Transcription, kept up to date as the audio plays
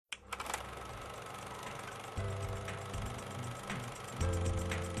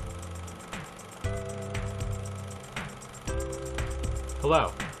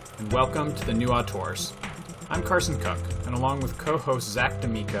Hello, and welcome to the new Auteurs. I'm Carson Cook, and along with co-host Zach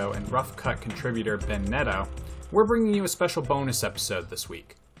D'Amico and Rough Cut contributor Ben Nadeau, we're bringing you a special bonus episode this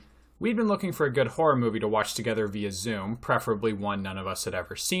week. We'd been looking for a good horror movie to watch together via Zoom, preferably one none of us had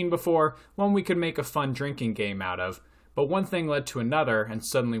ever seen before, one we could make a fun drinking game out of, but one thing led to another, and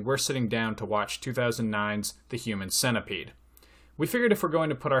suddenly we're sitting down to watch 2009's The Human Centipede. We figured if we're going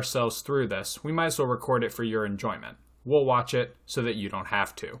to put ourselves through this, we might as well record it for your enjoyment. We'll watch it so that you don't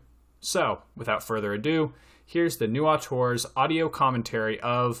have to. So, without further ado, here's the new Auteurs audio commentary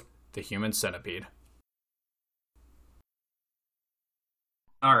of The Human Centipede.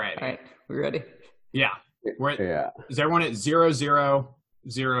 All right, we ready? Yeah. Is everyone at 0000?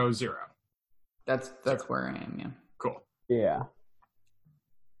 That's where I am, yeah. Cool. Yeah.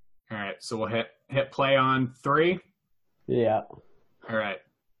 All right, so we'll hit play on 3. Yeah. All right.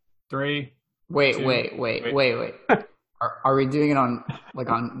 3. Wait. Are we doing it on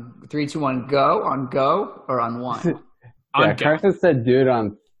 3, 2, 1, go? On go or on 1? Yeah, Carson said do it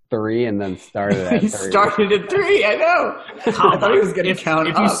on 3 and then started at 3. He started at 3, I know. I thought he was going to count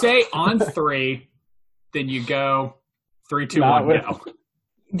If up. you say on 3, then you go 3, 2, 1, go.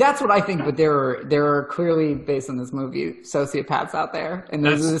 That's what I think, but there are clearly, based on this movie, sociopaths out there. And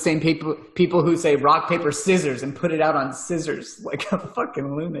those are the same people who say rock, paper, scissors and put it out on scissors like a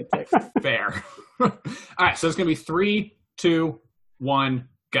fucking lunatic. Fair. All right, so it's going to be 3, 2, 1,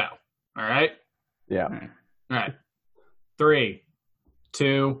 go. All right? Yeah. All right. 3,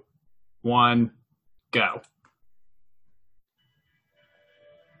 2, 1, go.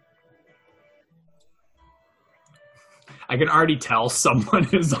 I can already tell someone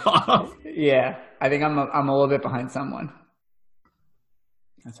is off. Yeah, I think I'm a little bit behind someone.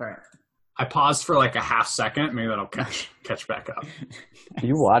 That's right. I paused for like a half second. Maybe that'll catch back up. Are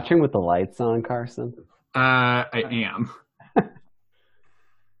you watching with the lights on, Carson? I am.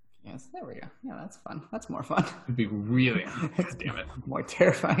 Yes, there we go. Yeah, that's fun. That's more fun. It'd be really, God damn it. More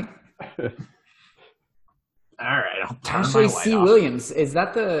terrifying. All right, I'll turn Ashley my light C. off. Williams, is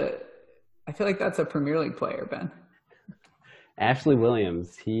that I feel like that's a Premier League player, Ben. Ashley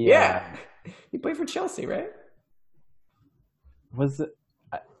Williams. He played for Chelsea, right? Was it?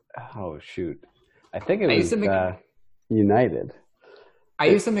 Oh shoot! I think it was United. I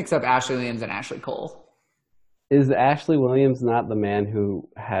used to mix up Ashley Williams and Ashley Cole. Is Ashley Williams not the man who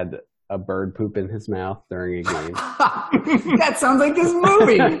had a bird poop in his mouth during a game? That sounds like this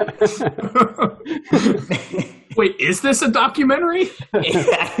movie. Wait, is this a documentary?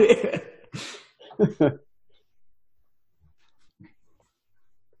 Yeah.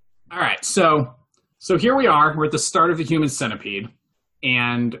 All right, so here we are. We're at the start of The Human Centipede,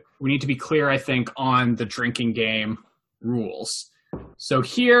 and we need to be clear, I think, on the drinking game rules. So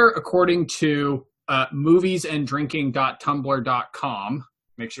here, according to moviesanddrinking.tumblr.com,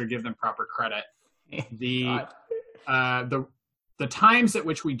 make sure to give them proper credit, the times at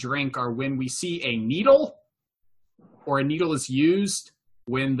which we drink are when we see a needle, or a needle is used,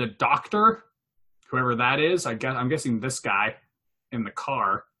 when the doctor, whoever that is, I'm guessing this guy in the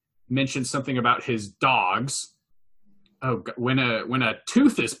car, mentioned something about his dogs. Oh, when a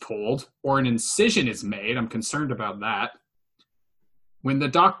tooth is pulled or an incision is made, I'm concerned about that. When the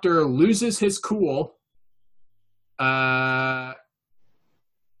doctor loses his cool. Oh.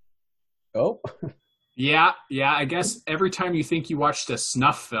 Yeah. I guess every time you think you watched a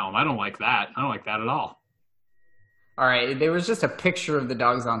snuff film, I don't like that. I don't like that at all. All right, there was just a picture of the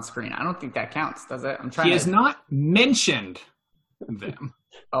dogs on screen. I don't think that counts, does it? He has not mentioned them.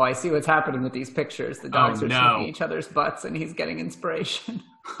 Oh, I see what's happening with these pictures. The dogs are sniffing each other's butts, and he's getting inspiration.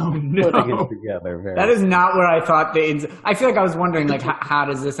 Oh, no. Putting it together. That is not where I thought I feel like I was wondering, like, how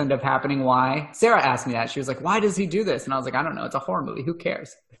does this end up happening? Why? Sarah asked me that. She was like, why does he do this? And I was like, I don't know. It's a horror movie. Who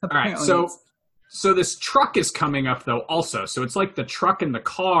cares? All right, so this truck is coming up, though, also. So it's like the truck and the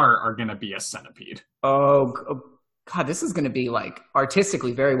car are going to be a centipede. Oh, God, this is going to be, like,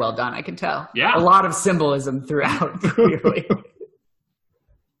 artistically very well done, I can tell. Yeah. A lot of symbolism throughout, clearly.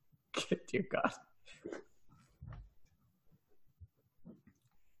 Dear God.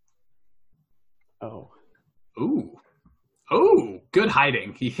 Oh. Ooh, good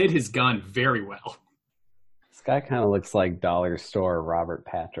hiding. He hid his gun very well. This guy kind of looks like dollar store Robert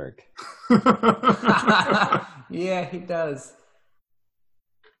Patrick. Yeah, he does.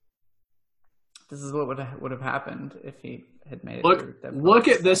 This is what would have happened if he had made it. Look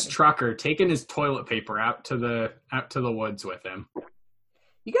at this trucker taking his toilet paper out to the woods with him.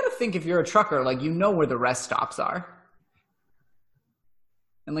 You got to think, if you're a trucker, like, you know where the rest stops are.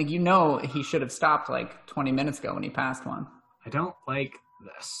 And, like, you know he should have stopped, like, 20 minutes ago when he passed one. I don't like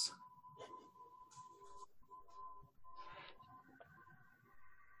this.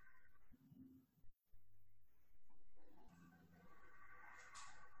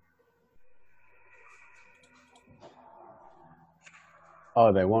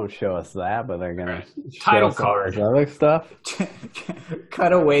 Oh, they won't show us that, but they're gonna show Title us all card. this other stuff.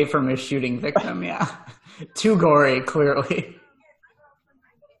 Cut away from a shooting victim, yeah. Too gory, clearly.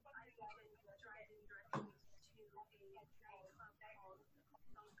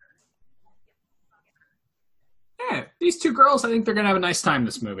 Yeah, these two girls, I think they're going to have a nice time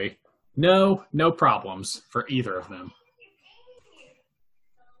this movie. No problems for either of them.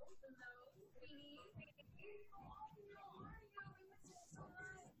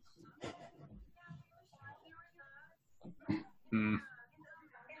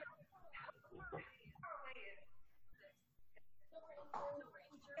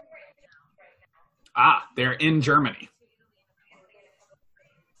 Ah, they're in Germany.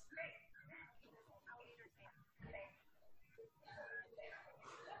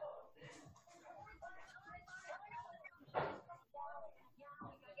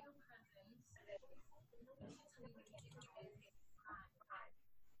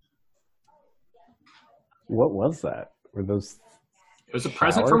 What was that? Were those? It was a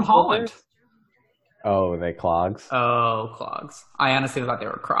present shower from Holland. slippers? Oh, they clogs. Oh, clogs. I honestly thought they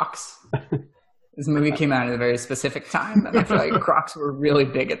were Crocs. This movie came out at a very specific time, and I feel like Crocs were really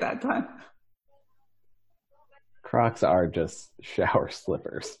big at that time. Crocs are just shower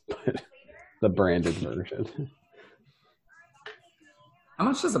slippers, but the branded version. How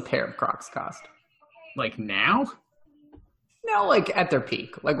much does a pair of Crocs cost? Like now? No, like at their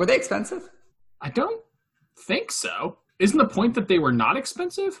peak. Like, were they expensive? I don't think so. Isn't the point that they were not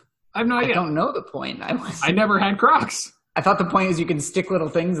expensive? I have no idea. I don't know the point. I never had Crocs. I thought the point is you can stick little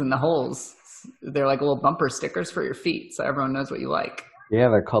things in the holes. They're like little bumper stickers for your feet, so everyone knows what you like. Yeah,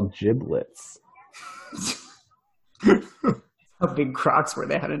 they're called giblets. How big Crocs were?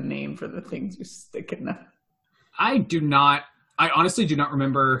 They had a name for the things you stick in them. I honestly do not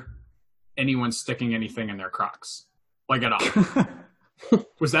remember anyone sticking anything in their Crocs. Like at all.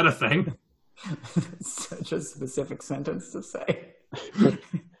 Was that a thing? Such a specific sentence to say.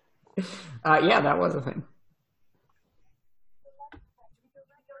 Yeah, that was a thing.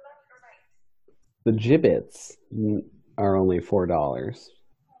 The gibbets are only $4.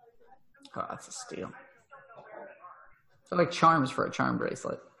 Oh, that's a steal. So like charms for a charm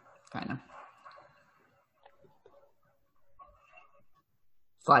bracelet, kind of.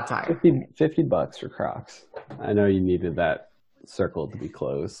 Flat tire. $50 for Crocs. I know you needed that circle to be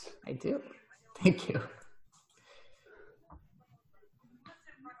closed. I do. Thank you.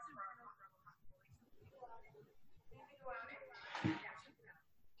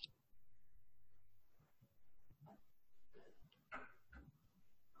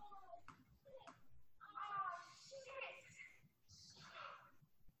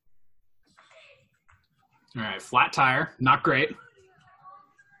 All right, flat tire, not great.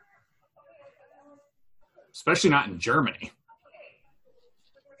 Especially not in Germany.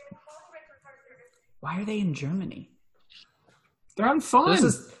 Why are they in Germany? They're having fun.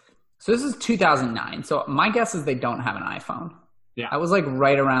 So this is 2009. So my guess is they don't have an iPhone. Yeah. I was like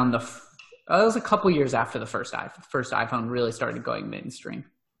right around that was a couple years after the first iPhone really started going mainstream.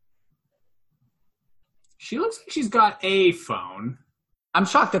 She looks like she's got a phone. I'm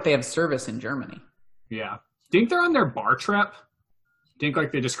shocked that they have service in Germany. Yeah. Think they're on their bar trip? Think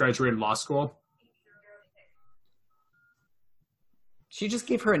like they just graduated law school? She just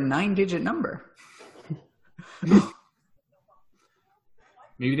gave her a 9-digit number.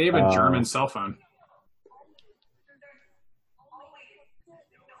 Maybe they have a German cell phone.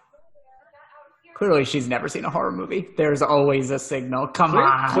 Clearly, she's never seen a horror movie. There's always a signal. Come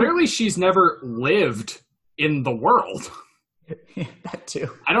on. Clearly, she's never lived in the world. Yeah, that too.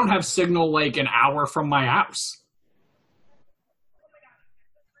 I don't have signal like an hour from my house.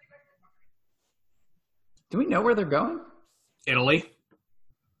 Do we know where they're going? Italy.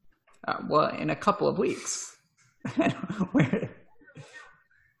 Well, in a couple of weeks. Where?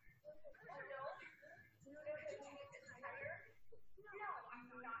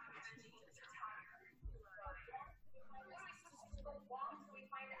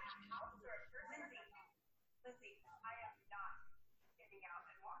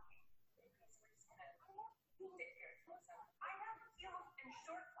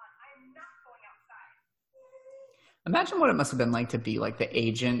 Imagine what it must have been like to be like the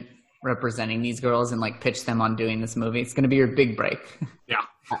agent representing these girls and like pitch them on doing this movie. It's going to be your big break. Yeah.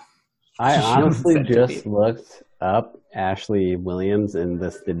 I honestly Human just Centipede. looked up Ashley Williams, and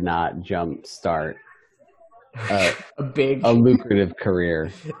this did not jumpstart a lucrative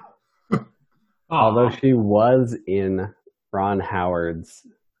career. Although she was in Ron Howard's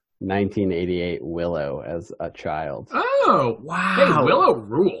 1988 Willow as a child. Oh, wow. Hey, Willow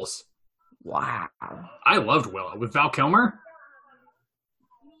rules. Wow. I loved Willow with Val Kilmer.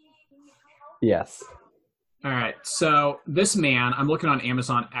 Yes. All right. So this man, I'm looking on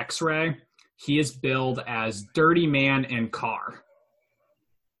Amazon X-Ray. He is billed as Dirty Man in Car.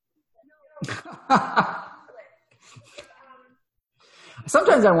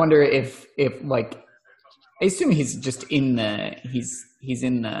 Sometimes I wonder if like, I assume he's just in the he's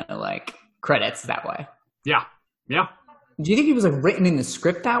in the like credits that way. Yeah. Yeah. Do you think he was like written in the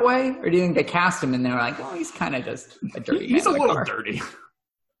script that way, or do you think they cast him and they were like, "Oh, he's kind of just a dirty man"? He's a in the little car. dirty.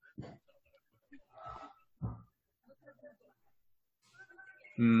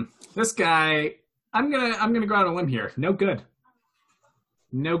 This guy, I'm gonna go out on a limb here. No good.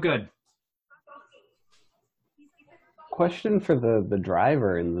 No good. Question for the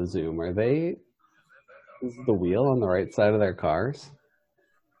driver in the Zoom. Is the wheel on the right side of their cars?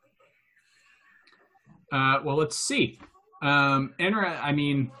 Well, let's see. I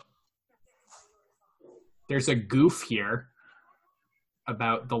mean, there's a goof here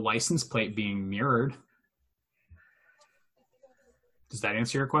about the license plate being mirrored. Does that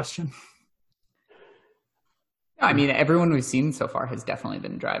answer your question? I mean, everyone we've seen so far has definitely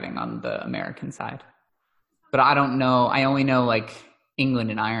been driving on the American side. But I don't know. I only know like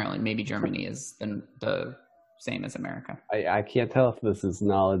England and Ireland. Maybe Germany is the same as America. I can't tell if this is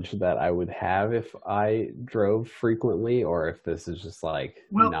knowledge that I would have if I drove frequently, or if this is just like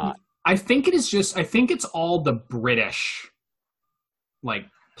not. I think it's all the British like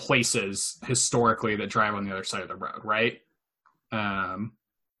places historically that drive on the other side of the road, right?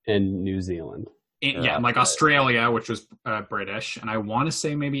 In New Zealand. Like Australia, which was British, and I want to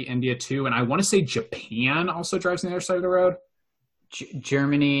say maybe India too, and I want to say Japan also drives on the other side of the road.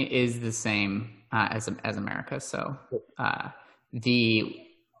 Germany is the same as America, so the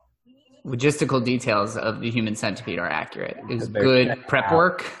logistical details of the Human Centipede are accurate. It was good prep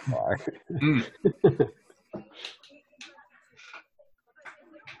work.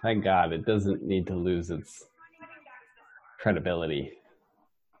 Thank God it doesn't need to lose its credibility.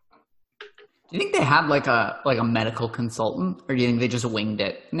 Do you think they had like a medical consultant, or do you think they just winged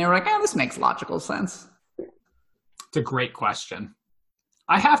it and they were like, "Oh, this makes logical sense"? It's a great question.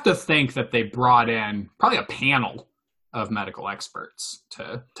 I have to think that they brought in probably a panel of medical experts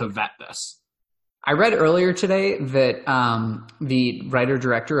to vet this. I read earlier today that the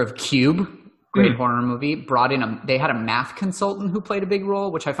writer-director of Cube, great horror movie, brought in they had a math consultant who played a big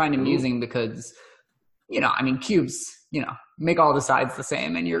role, which I find amusing because, I mean, cubes, make all the sides the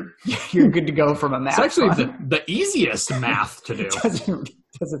same and you're good to go from a math. It's actually the easiest math to do.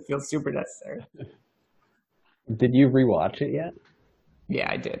 doesn't feel super necessary. Did you rewatch it yet? Yeah,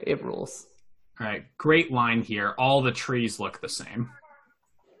 I did. It rules. All right, great line here. All the trees look the same.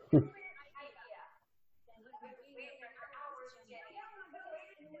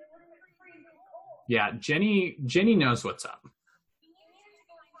 Yeah, Jenny knows what's up.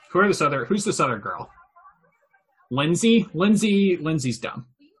 Who's this other girl? Lindsay? Lindsay's dumb.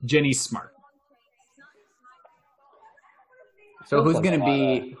 Jenny's smart. So who's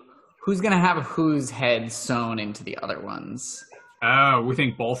gonna have whose head sewn into the other ones? Oh, we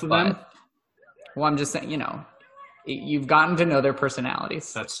think both of them? Well, I'm just saying, you've gotten to know their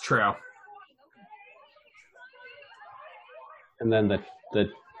personalities. That's true. And then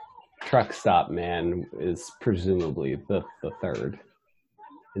the truck stop man is presumably the third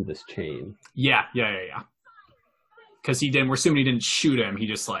in this chain. Yeah. Because we're assuming he didn't shoot him. He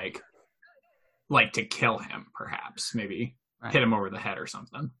just like to kill him, perhaps. Maybe hit him over the head or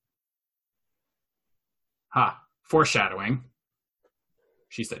something. Foreshadowing.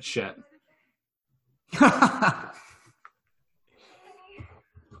 She said shit.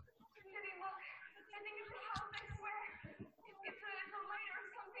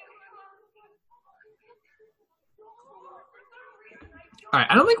 All right,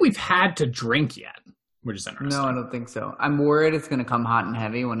 I don't think we've had to drink yet, which is interesting. No, I don't think so. I'm worried it's going to come hot and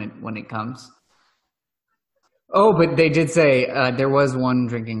heavy when it comes. Oh, but they did say there was one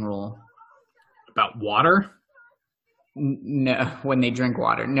drinking rule. About water? No, when they drink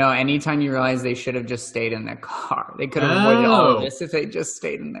water. No, anytime you realize they should have just stayed in their car. They could have avoided all of this if they just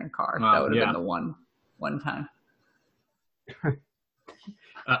stayed in their car. That would have been the one time.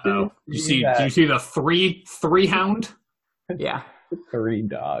 Uh-oh. Did you see the three hound? Yeah. 3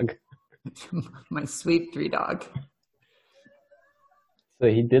 dog. My sweet 3 dog. So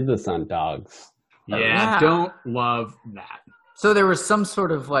he did this on dogs. Yeah, don't love that. So there was some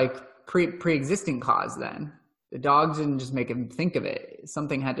sort of like pre-existing cause then. The dogs didn't just make him think of it.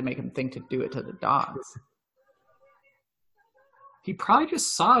 Something had to make him think to do it to the dogs. He probably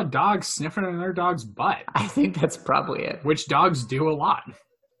just saw a dog sniffing another dog's butt. I think that's probably it. Which dogs do a lot.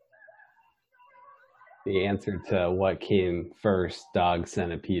 The answer to what came first, dog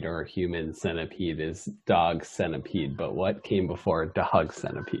centipede or human centipede, is dog centipede. But what came before dog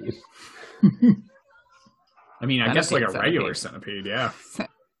centipede? I mean, I guess like a regular centipede, yeah.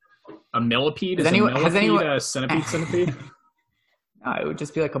 A millipede? Is a millipede a centipede? No, it would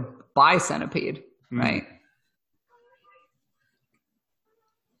just be like a bicenipede, right?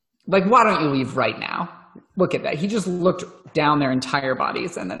 Like, why don't you leave right now? Look at that. He just looked down their entire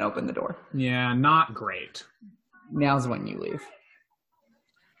bodies and then opened the door. Yeah, not great. Now's when you leave.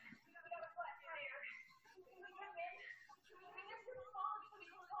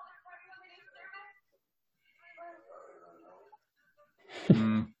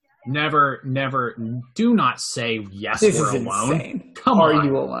 Never, do not say yes, this we're is alone. Insane. Come on. Are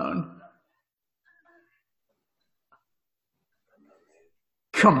you alone?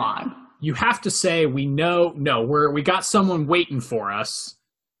 Come on. You have to say, we got someone waiting for us.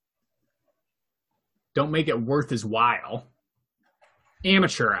 Don't make it worth his while.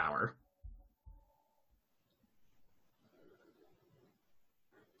 Amateur hour.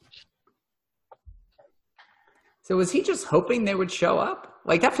 So was he just hoping they would show up?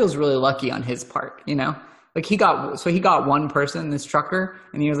 Like, that feels really lucky on his part, you know? Like, he got one person, this trucker,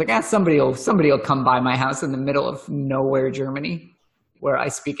 and he was like, somebody will come by my house in the middle of nowhere, Germany, where I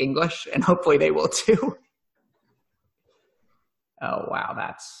speak English, and hopefully they will too. Oh, wow,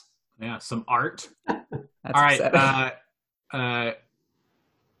 that's... Yeah, some art. That's all right,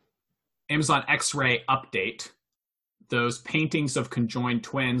 Amazon X-Ray update. Those paintings of conjoined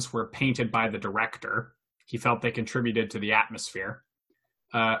twins were painted by the director. He felt they contributed to the atmosphere.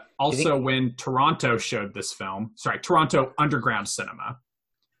 When Toronto showed this film, Toronto Underground Cinema,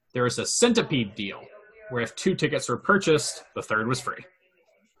 there was a Centipede deal where if 2 tickets were purchased, the third was free.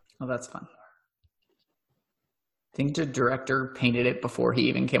 Oh, that's fun. I think the director painted it before he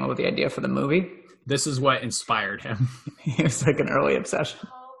even came up with the idea for the movie. This is what inspired him. It was like an early obsession.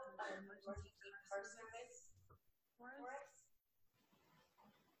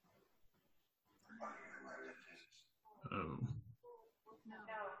 Oh.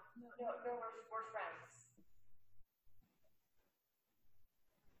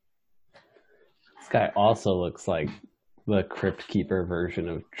 This guy also looks like the Crypt Keeper version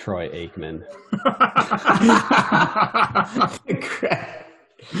of Troy Aikman.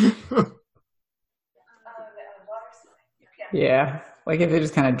 Yeah, like if they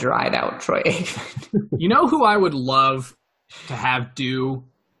just kind of dried out Troy Aikman. You know who I would love to have do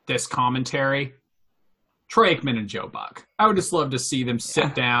this commentary? Troy Aikman and Joe Buck. I would just love to see them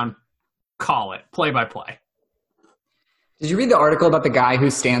sit down, call it, play by play. Did you read the article about the guy who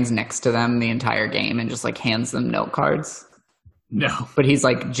stands next to them the entire game and just like hands them note cards? No. But he's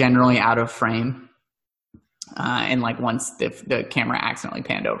like generally out of frame. And like once the camera accidentally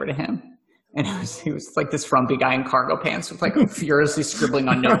panned over to him. And he was like this frumpy guy in cargo pants with like furiously scribbling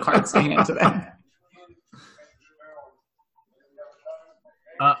on note cards to hand to them.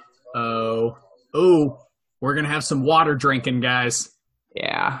 Uh-oh. Ooh, we're going to have some water drinking, guys.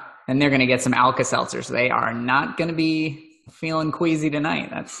 Yeah. And they're going to get some Alka-Seltzers. They are not going to be feeling queasy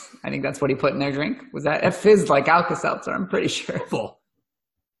tonight. I think that's what he put in their drink. Was that a fizz like Alka-Seltzer? I'm pretty sure.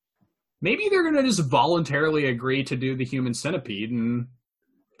 Maybe they're going to just voluntarily agree to do the Human Centipede and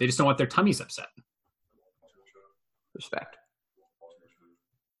they just don't want their tummies upset. Respect.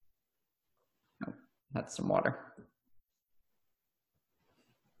 Oh, that's some water.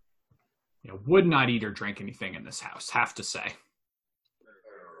 Would not eat or drink anything in this house, have to say.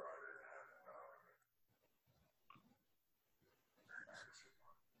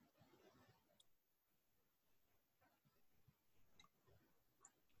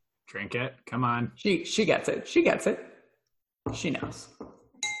 Drink it. Come on. She gets it. She gets it. She knows.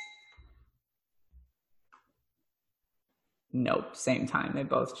 Nope. Same time. They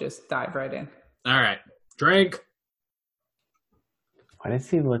both just dive right in. All right. Drink. Why does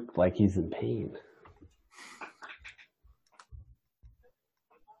he look like he's in pain?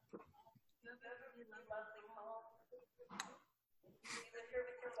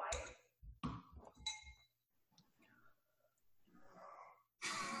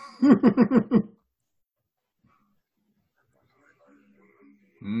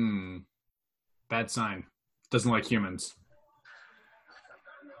 Bad sign. Doesn't like humans.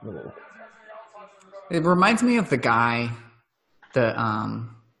 It reminds me of the guy,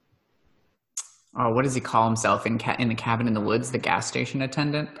 what does he call himself in the Cabin in the Woods? The gas station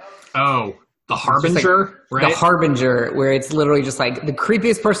attendant. Oh, the Harbinger, like, right? The Harbinger, where it's literally just like the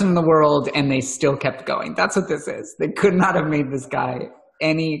creepiest person in the world, and they still kept going. That's what this is. They could not have made this guy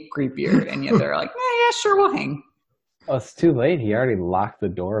any creepier, and yet they're like, yeah, sure, we'll hang. Oh, it's too late. He already locked the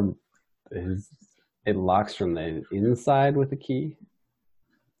door. His It locks from the inside with a key.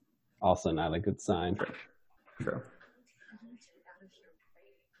 Also not a good sign. True.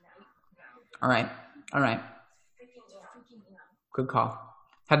 All right. Good call.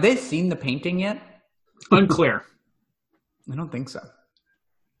 Have they seen the painting yet? Unclear. I don't think so.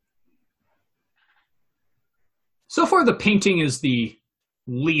 So far, the painting is the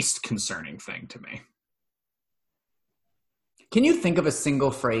least concerning thing to me. Can you think of a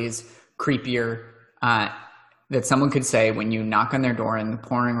single phrase creepier that someone could say when you knock on their door in the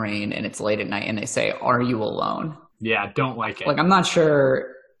pouring rain and it's late at night and they say, "Are you alone?" Yeah, don't like it. Like, I'm not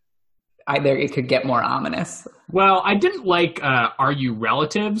sure either it could get more ominous. Well, I didn't like "Are you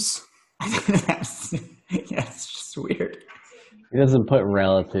relatives?" Yeah, it's just weird. He doesn't put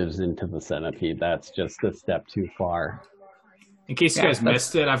relatives into the centipede. That's just a step too far. In case you guys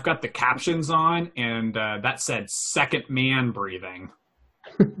missed it, I've got the captions on, and that said second man breathing.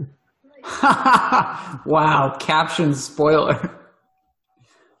 Wow, caption spoiler.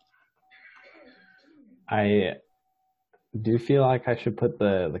 I do feel like I should put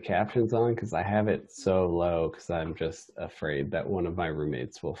the captions on because I have it so low because I'm just afraid that one of my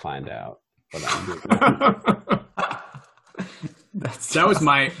roommates will find out what I'm doing.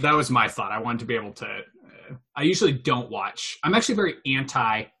 That was my thought. I wanted to be able to. I usually don't watch. I'm actually very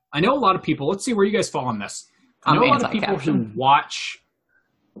anti. I know a lot of people. Let's see where you guys fall on this. I know a lot of people who watch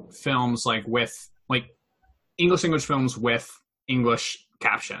films with English films with English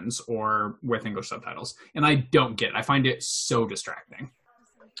captions or with English subtitles, and I don't get it. I find it so distracting.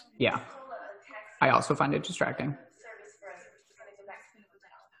 Yeah, I also find it distracting.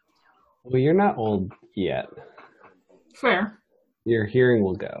 Well, you're not old yet. Fair. Your hearing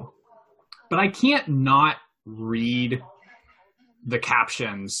will go. But I can't not read the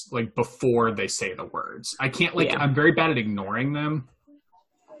captions before they say the words. I can't I'm very bad at ignoring them.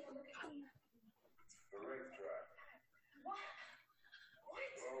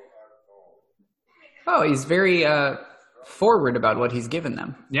 Oh, he's very forward about what he's given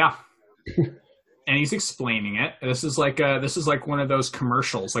them. Yeah. And he's explaining it. This is like one of those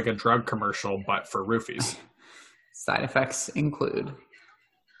commercials, like a drug commercial, but for roofies. Side effects include.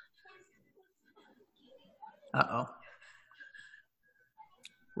 Uh-oh.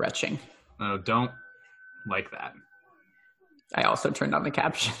 Retching. Oh, don't like that. I also turned on the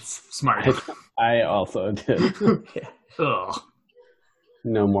captions. Smart. I also did. Yeah. Ugh.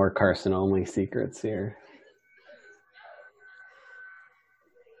 No more Carson only secrets here.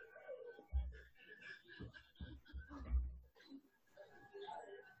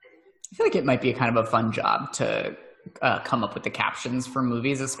 I feel like it might be kind of a fun job to come up with the captions for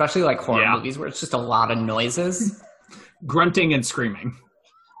movies, especially like horror movies where it's just a lot of noises. Grunting and screaming.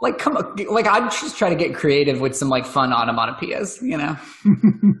 Like, come on, like I'd just try to get creative with some like fun onomatopoeias, you know?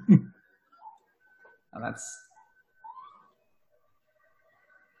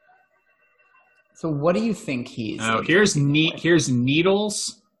 So what do you think he's... Oh, here's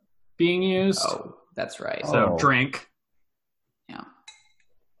needles being used. Oh, that's right. So drink. Yeah.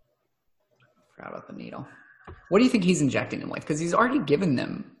 Forgot about the needle. What do you think he's injecting them with? Because he's already given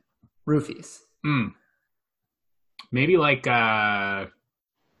them roofies. Maybe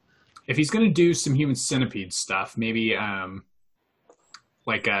if he's going to do some Human Centipede stuff, maybe some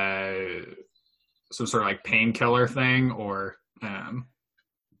sort of painkiller thing, or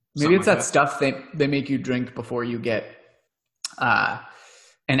maybe it's that stuff they make you drink before you get an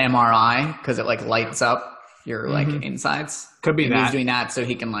MRI because it lights up your insides. Could be that. He's doing that so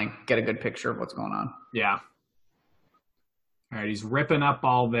he can get a good picture of what's going on. Yeah. All right, he's ripping up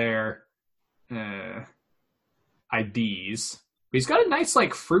all their IDs. But he's got a nice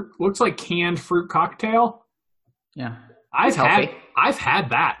fruit, looks like canned fruit cocktail. Yeah. I've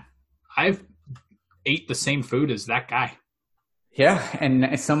had that. I've ate the same food as that guy. Yeah,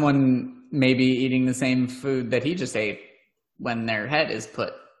 and someone may be eating the same food that he just ate when their head is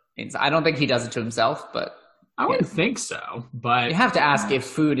put inside. I don't think he does it to himself, but I wouldn't think so. But you have to ask if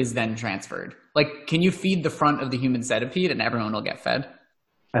food is then transferred. Can you feed the front of the Human Centipede and everyone will get fed?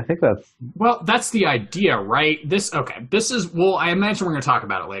 I think that's the idea, right? I imagine we're going to talk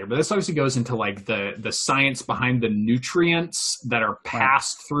about it later, but this obviously goes into the science behind the nutrients that are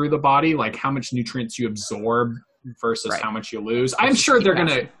passed through the body, like how much nutrients you absorb versus how much you lose. I'm sure they're going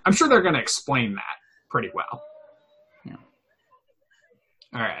to explain that pretty well. Yeah.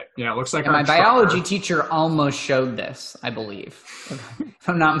 All right. Yeah, it looks like my biology teacher almost showed this, I believe, if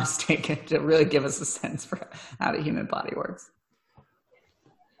I'm not mistaken, to really give us a sense for how the human body works.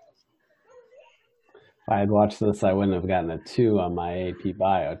 If I had watched this, I wouldn't have gotten a 2 on my AP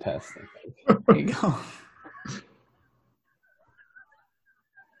bio test, I think. There you go.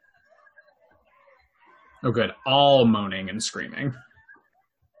 Oh, good. All moaning and screaming.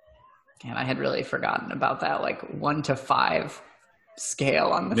 And I had really forgotten about that, like 1 to 5 scale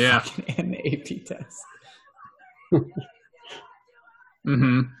on the fucking in the AP test.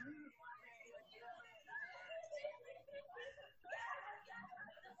 Mm-hmm.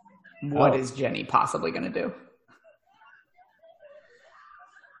 What is Jenny possibly going to do?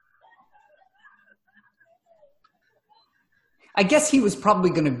 I guess he was probably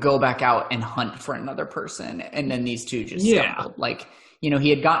going to go back out and hunt for another person, and then these two just stumbled. Like, you know,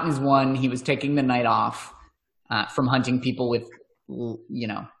 he had gotten his one. He was taking the night off from hunting people with, you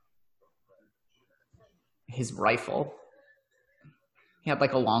know, his rifle. He had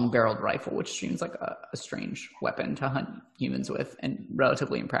like a long-barreled rifle, which seems like a strange weapon to hunt humans with, and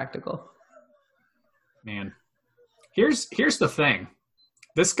relatively impractical. Man, here's the thing.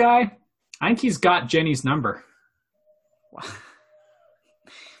 This guy, I think he's got Jenny's number.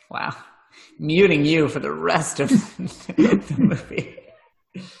 Wow. Muting you for the rest of the movie.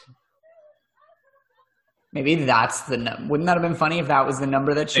 Maybe that's the number. Wouldn't that have been funny if that was the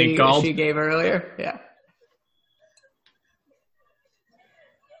number that she gave earlier? Yeah.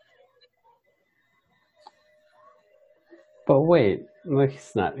 But wait, look,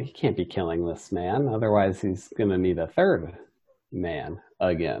 he can't be killing this man. Otherwise, he's going to need a third man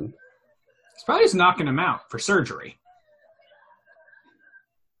again. He's probably just knocking him out for surgery.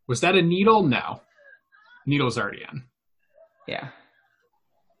 Was that a needle? No. Needle's already in. Yeah.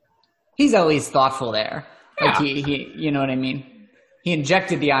 He's at least thoughtful there. Yeah. Like he, you know what I mean? He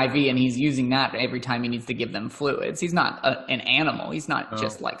injected the IV and he's using that every time he needs to give them fluids. He's not an animal. He's not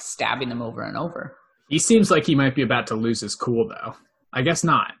just like stabbing them over and over. He seems like he might be about to lose his cool, though. I guess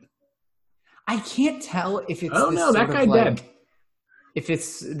not. I can't tell if it's that guy dead. If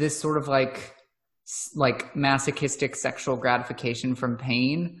it's this sort of like masochistic sexual gratification from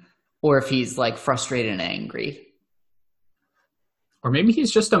pain, or if he's like frustrated and angry. Or maybe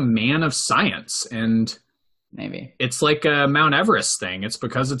he's just a man of science, and maybe it's like a Mount Everest thing. It's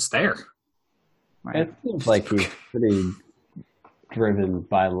because it's there. Right. It seems like he's pretty driven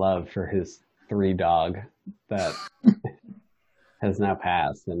by love for his 3 dog that has now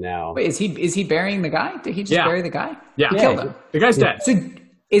passed, and now. Wait, is he burying the guy? Did he just bury the guy? Yeah, he killed him. The guy's dead. So,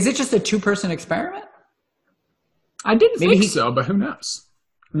 is it just a 2-person experiment? I didn't think so, but who knows?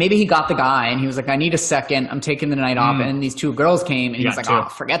 Maybe he got the guy and he was like, I need a second. I'm taking the night off. And these 2 girls came and he was like, oh,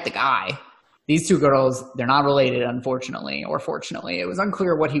 forget the guy. These 2 girls, they're not related, unfortunately, or fortunately. It was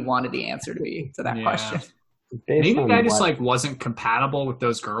unclear what he wanted the answer to be to that question. Maybe the guy just wasn't compatible with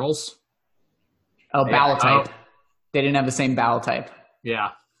those girls. Oh, bowel type. They didn't have the same bowel type. Yeah.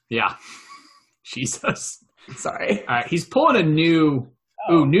 Jesus. Sorry. All right, he's pulling a new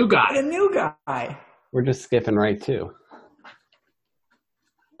guy. A new guy. We're just skipping right to.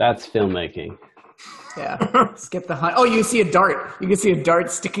 That's filmmaking. Yeah. Skip the hunt. Oh, you see a dart. You can see a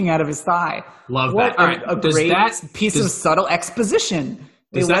dart sticking out of his thigh. Love that. All right. A great piece of subtle exposition.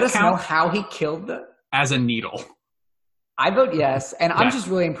 They let us know how he killed the... As a needle. I vote yes. And I'm just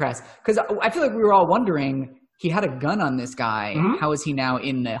really impressed. Because I feel like we were all wondering, he had a gun on this guy. Mm-hmm. How is he now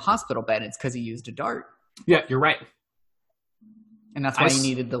in the hospital bed? It's because he used a dart. Yeah, you're right. And that's why he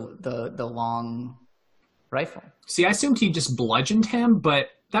needed the long rifle. See, I assumed he just bludgeoned him, but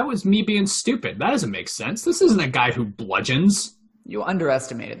that was me being stupid. That doesn't make sense. This isn't a guy who bludgeons. You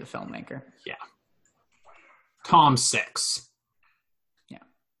underestimated the filmmaker. Yeah. Tom 6. Yeah.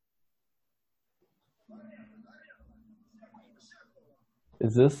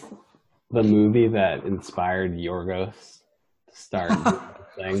 Is this the movie that inspired Yorgos to start the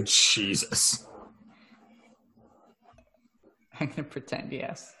thing? Jesus. I'm going to pretend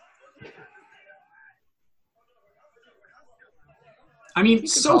yes. I mean,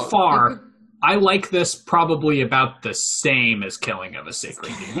 so far, I like this probably about the same as Killing of a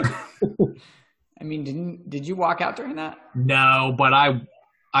Sacred Deer. I mean, did you walk out during that? No, but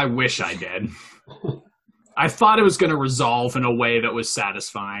I wish I did. I thought it was going to resolve in a way that was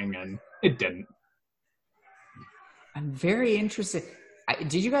satisfying, and it didn't. I'm very interested.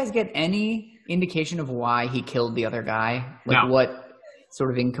 Did you guys get any indication of why he killed the other guy? Like what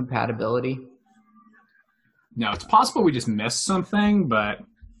sort of incompatibility? No, it's possible we just missed something, but...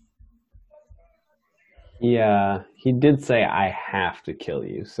 Yeah, he did say, I have to kill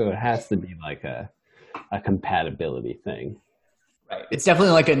you. So it has to be like a compatibility thing. Right. It's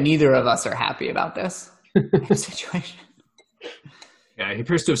definitely like a neither of us are happy about this situation. Yeah, he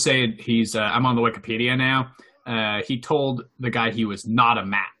appears to have said he's... I'm on the Wikipedia now. He told the guy he was not a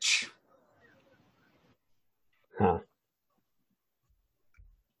match. Huh.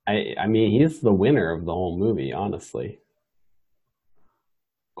 I mean, he's the winner of the whole movie, honestly.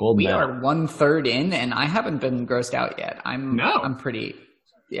 Gold We medal. are 1/3 in, and I haven't been grossed out yet. I'm pretty,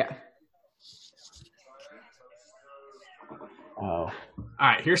 yeah. Oh. All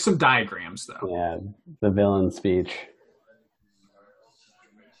right, here's some diagrams, though. Yeah, the villain speech.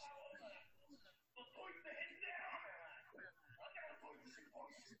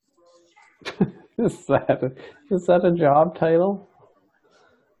 Is that a job title?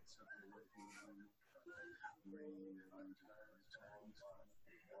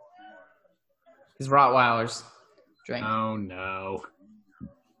 His Rottweilers. Drink. Oh, no.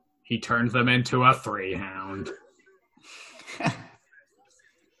 He turned them into a 3-hound.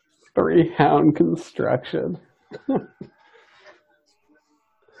 3-hound construction. Oh,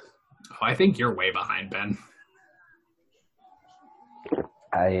 I think you're way behind, Ben.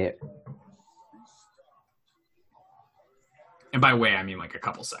 And by way, I mean like a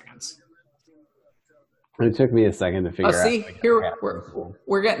couple seconds. It took me a second to figure out. See, here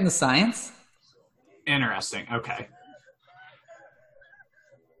we're getting the science. Interesting. Okay.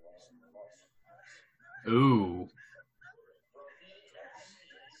 Ooh.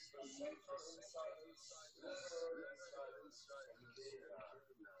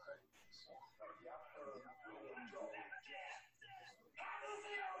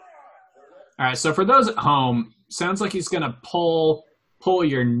 All right, so for those at home, sounds like he's going to pull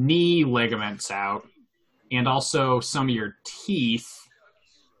your knee ligaments out and also some of your teeth.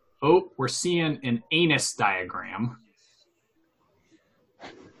 Oh, we're seeing an anus diagram.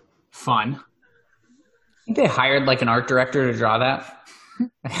 Fun. I think they hired like an art director to draw that.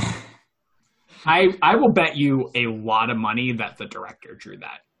 I will bet you a lot of money that the director drew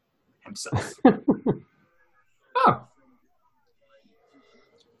that himself. Oh.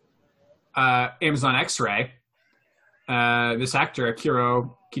 Amazon X-Ray. This actor, Akira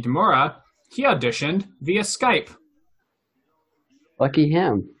Kitamura, he auditioned via Skype. Lucky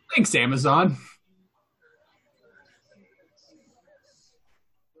him. Thanks, Amazon.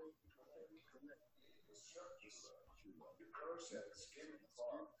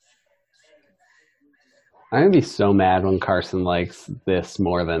 I'm going to be so mad when Carson likes this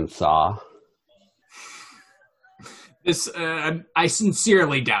more than Saw. This, I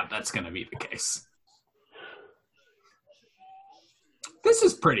sincerely doubt that's going to be the case. This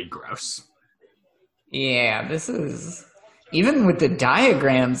is pretty gross. Yeah, this is... Even with the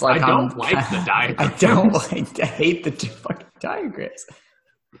diagrams, like I don't like the diagrams. I hate the fucking diagrams.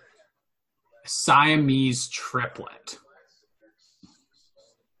 Siamese triplet.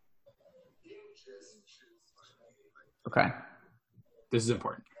 Okay. This is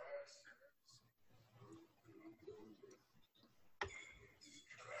important.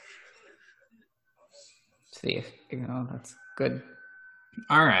 See, that's good.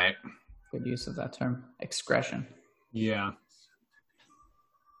 All right. Good use of that term. Excretion. Yeah.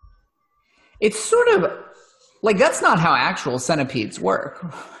 It's sort of like that's not how actual centipedes work.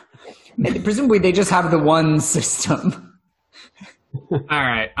 Presumably they just have the one system. All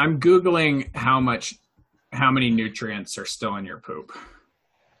right. I'm Googling how many nutrients are still in your poop.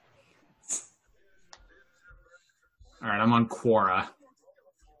 All right. I'm on Quora.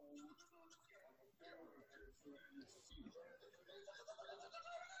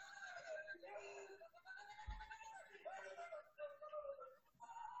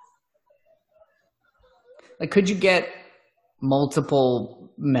 Like, could you get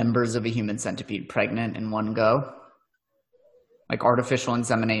multiple members of a human centipede pregnant in one go? Like artificial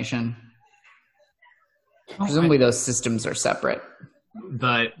insemination? Presumably those systems are separate.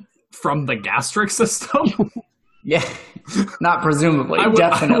 From the gastric system? Yeah. Not presumably. I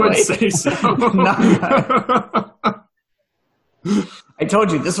Definitely. would say so. I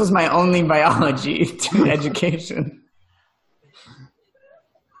told you, this was my only biology education.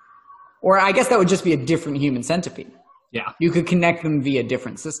 Or I guess that would just be a different human centipede. Yeah. You could connect them via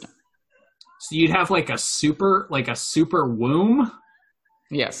different system. So you'd have like a super womb?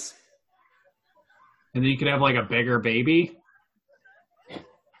 Yes. And then you could have like a bigger baby?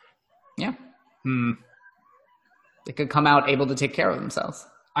 Yeah. They could come out able to take care of themselves.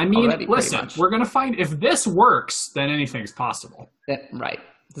 I mean, already, listen, we're going to find if this works, then anything's possible. Right.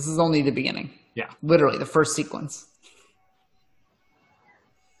 This is only the beginning. Yeah. Literally, the first sequence.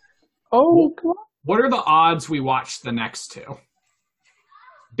 Oh, God. What are the odds we watch the next two?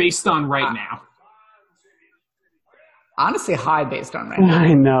 Based on right now. Honestly, high based on right now.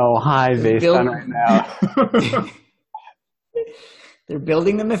 I know, high based on right now. They're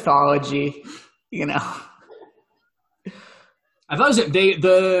building the mythology, you know. I thought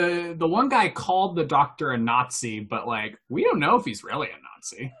the one guy called the doctor a Nazi, but like we don't know if he's really a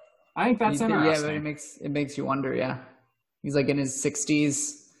Nazi. I think that's interesting. Yeah, but it makes you wonder. Yeah, he's like in his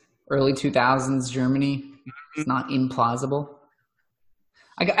 60s. early 2000s Germany. It's not implausible.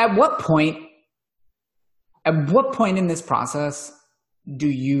 At what point in this process do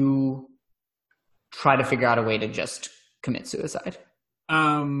you try to figure out a way to just commit suicide?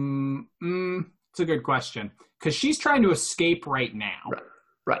 It's a good question. Because she's trying to escape right now.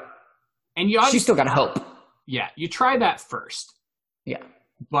 Right. And she's still got hope. Yeah, you try that first. Yeah.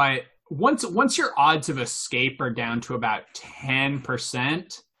 But once your odds of escape are down to about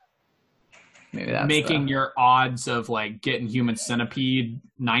 10%, maybe that's making your odds of like getting Human Centipede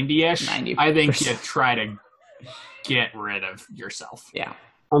 90-ish, I think you try to get rid of yourself. Yeah.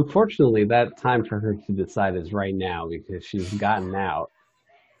 Unfortunately, that time for her to decide is right now because she's gotten out.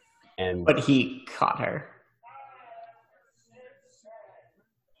 But he caught her.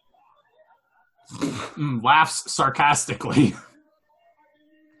 Laughs sarcastically.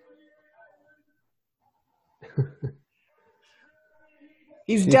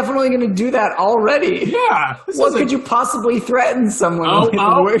 He's definitely going to do that already. Yeah. What could you possibly threaten someone with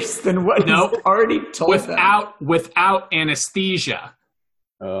worse than what he's already told them? Without anesthesia.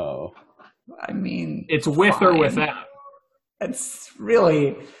 Oh. I mean, it's with or without. It's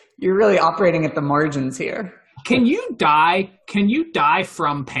really, you're really operating at the margins here. Can you die? Can you die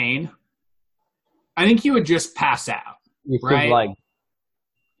from pain? I think you would just pass out. You right? could, like,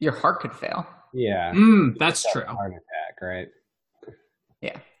 your heart could fail. Yeah. That's true. Heart attack, right?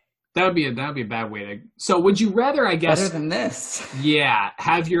 Yeah. That would be a bad way to. So would you rather, I guess, better than this? Yeah,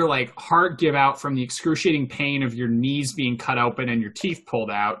 have your like heart give out from the excruciating pain of your knees being cut open and your teeth pulled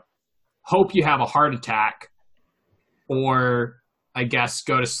out. Hope you have a heart attack, or I guess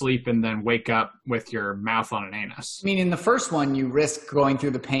go to sleep and then wake up with your mouth on an anus. I mean, in the first one, you risk going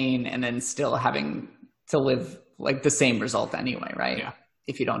through the pain and then still having to live like the same result anyway, right? Yeah.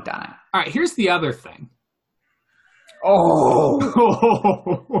 If you don't die. All right, here's the other thing. Oh.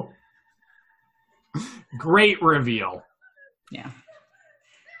 Great reveal. Yeah.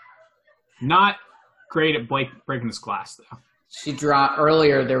 Not great at breaking this glass, though. She dropped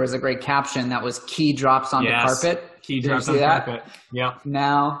earlier. There was a great caption that was "key drops onto carpet." Key drops on carpet. Yep.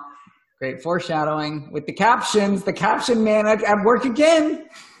 Now, great foreshadowing with the captions. The caption man at work again.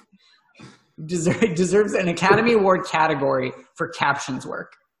 Deserves an Academy Award category for captions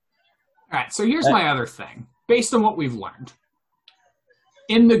work. All right. So here's my other thing. Based on what we've learned,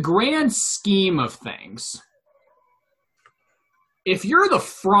 in the grand scheme of things, if you're the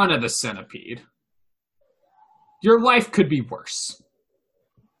front of the centipede, your life could be worse.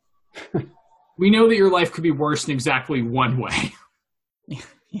 We know that your life could be worse in exactly one way.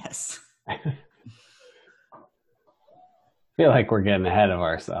 Yes. I feel like we're getting ahead of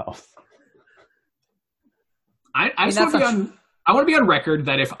ourselves. I want to be on record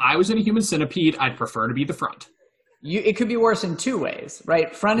that if I was in a Human Centipede, I'd prefer to be the front. It could be worse in two ways,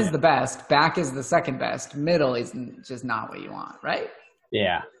 right? Front is the best, back is the second best, middle is just not what you want, right?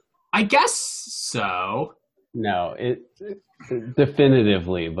 Yeah. I guess so. No, it's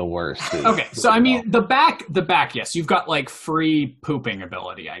definitively the worst. Okay, so I mean, the back, yes, you've got like free pooping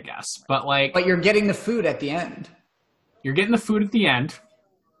ability, I guess, but you're getting the food at the end. You're getting the food at the end.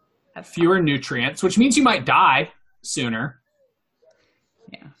 Fewer nutrients, which means you might die sooner.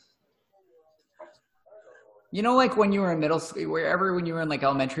 Yeah. You know, like when you were in middle school, when you were in like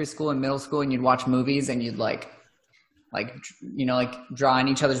elementary school and middle school, and you'd watch movies and you'd draw on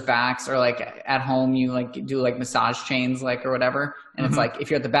each other's backs, or like at home you like do like massage chains, like, or whatever. And it's like, if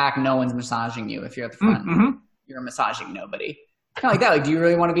you're at the back, no one's massaging you. If you're at the front, you're massaging nobody. Kind of like that. Like, do you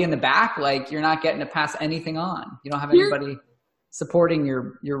really want to be in the back? Like, you're not getting to pass anything on. You don't have anybody supporting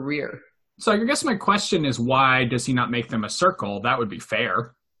your rear. So I guess my question is, why does he not make them a circle? That would be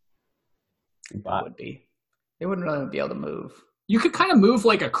fair. That would be. They wouldn't really be able to move. You could kind of move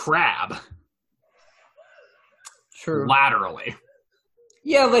like a crab. True. Laterally.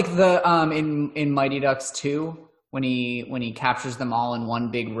 Yeah, like the in Mighty Ducks 2, when he captures them all in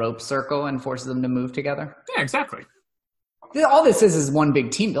one big rope circle and forces them to move together. Yeah, exactly. All this is one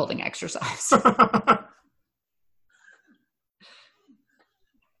big team building exercise.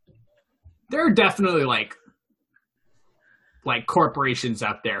 There are definitely like corporations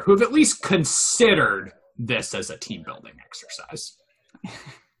out there who have at least considered this as a team building exercise.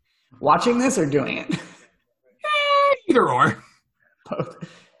 Watching this or doing it? Either or. Both.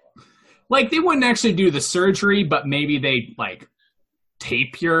 Like, they wouldn't actually do the surgery, but maybe they like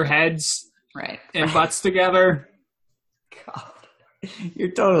tape your heads and butts together. God,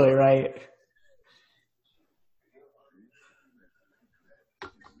 you're totally right.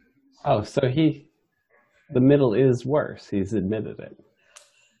 Oh, so the middle is worse. He's admitted it.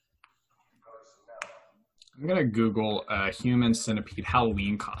 I'm gonna Google Human Centipede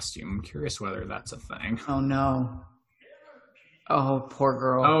Halloween costume. I'm curious whether that's a thing. Oh no. Oh, poor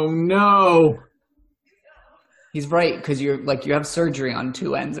girl. Oh no. He's right, because you have surgery on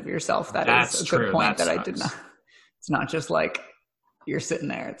two ends of yourself. That's a true. good point That I did not. It's not just like you're sitting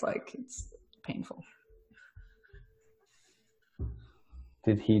there. It's like it's painful.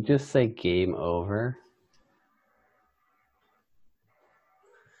 Did he just say game over?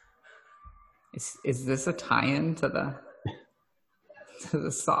 Is this a tie-in to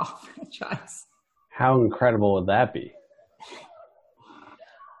the Saw franchise? How incredible would that be?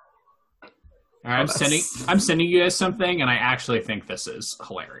 All right, I'm sending you guys something, and I actually think this is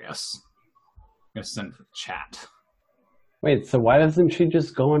hilarious. I'm gonna send it to the chat. Wait, so why doesn't she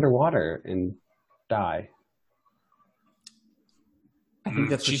just go underwater and die? I think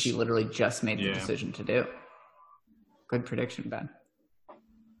that's what she literally just made the decision to do. Good prediction, Ben.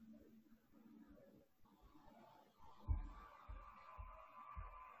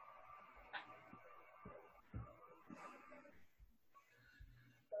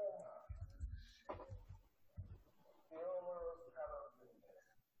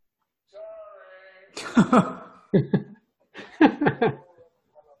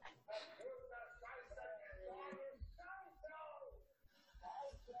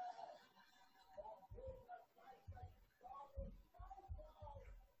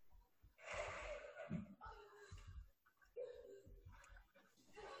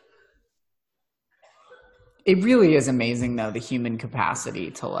 It really is amazing, though, the human capacity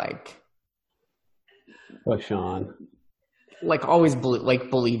to push on, always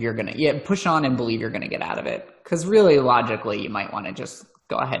believe you're gonna push on and believe you're gonna get out of it. Because really, logically, you might want to just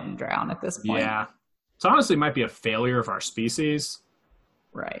go ahead and drown at this point. Yeah, it honestly might be a failure of our species.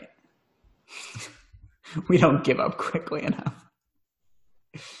 Right. We don't give up quickly enough.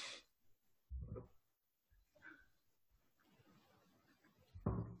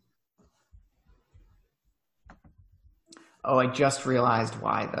 Oh, I just realized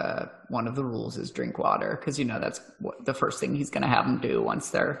why one of the rules is drink water, because that's the first thing he's going to have them do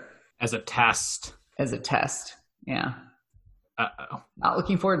once they're as a test. Yeah. Uh-oh. Not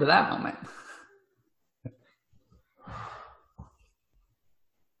looking forward to that moment.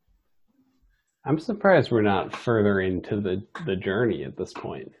 I'm surprised we're not further into the journey at this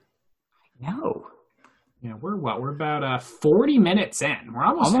point. No. Yeah, we're about 40 minutes in. We're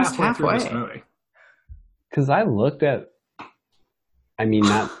almost halfway through this movie. Because I looked at,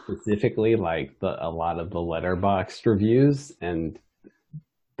 not specifically a lot of the Letterboxd reviews, and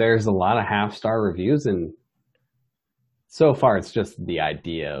there's a lot of half-star reviews, and so far it's just the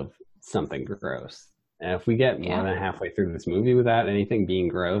idea of something gross. And if we get more than halfway through this movie without anything being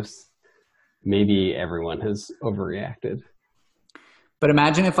gross, maybe everyone has overreacted. But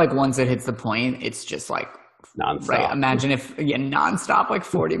imagine if once it hits the point, it's just nonstop. Right. Imagine if nonstop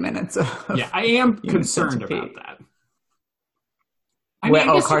 40 minutes of I am concerned about that.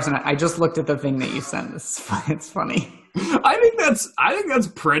 Carson, I just looked at the thing that you sent. It's funny. I think that's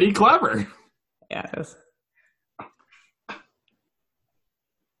pretty clever. Yeah, it is.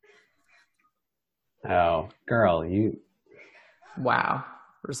 Oh, girl, you. Wow.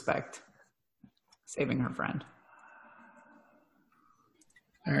 Respect. Saving her friend.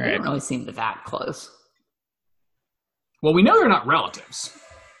 All right. They don't really seem that close. Well, we know they're not relatives.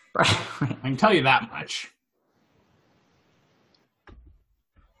 Right. I can tell you that much.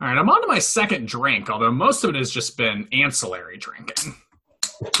 All right, I'm on to my second drink, although most of it has just been ancillary drinking.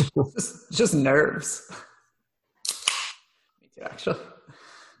 just nerves. Me too, actually.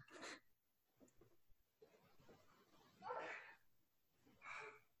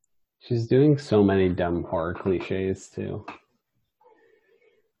 She's doing so many dumb horror cliches, too.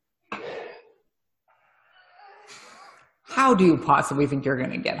 How do you possibly think you're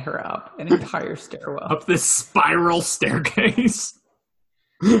going to get her up an entire stairwell? Up this spiral staircase?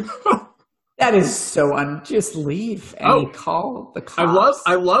 That is so just leave and call the cops.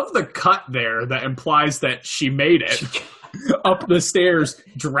 I love the cut there that implies that she made it up the stairs,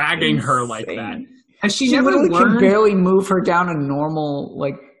 dragging her like that. Has she never literally learned? Can barely move her down a normal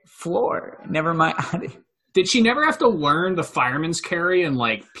floor. Never mind. Did she never have to learn the fireman's carry in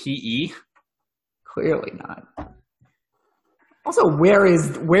PE? Clearly not. Also, where is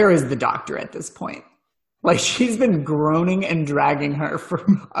the doctor at this point? She's been groaning and dragging her for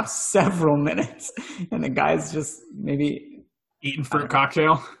several minutes, and the guy's just maybe eating fruit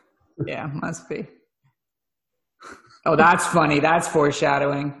cocktail. Yeah, must be. Oh, that's funny. That's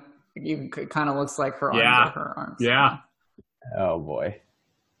foreshadowing. It kind of looks like her arms are her arms. Yeah. Oh boy.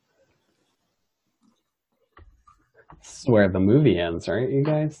 This is where the movie ends, right, you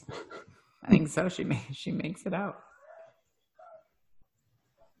guys? I think so. She makes it out.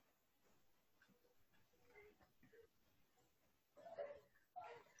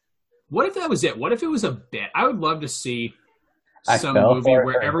 What if that was it? What if it was a bit? I would love to see some fell movie for it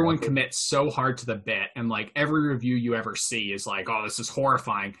where for a everyone second. commits so hard to the bit, and like every review you ever see is like, "Oh, this is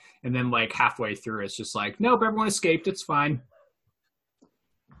horrifying," and then like halfway through, it's just like, "Nope, everyone escaped. It's fine."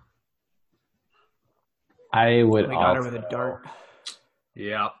 I would They got her also with a dart.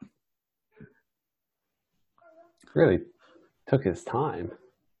 Yeah. really took his time.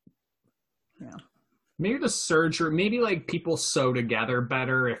 Yeah. Maybe the surgery, maybe like people sew together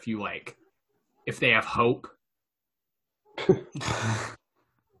better if they have hope.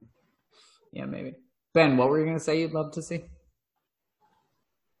 Yeah, maybe. Ben, what were you going to say you'd love to see?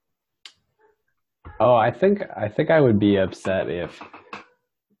 Oh, I think I would be upset if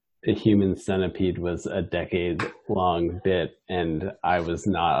the Human Centipede was a decade-long bit and I was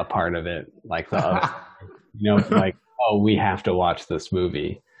not a part of it. Like the other, like, oh, we have to watch this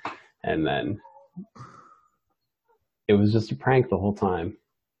movie, and then it was just a prank the whole time.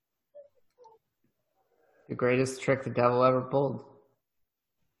 The greatest trick the devil ever pulled.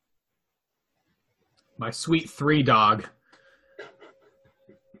 My sweet 3 dog.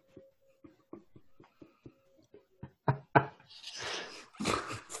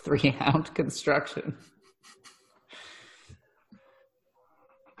 Three-hound construction.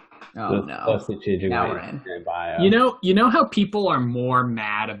 Oh no! Now we're in. Bio. You know how people are more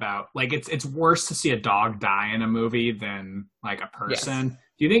mad about like it's worse to see a dog die in a movie than like a person. Yes.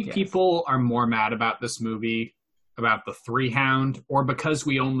 Do you think people are more mad about this movie about the 3-hound, or because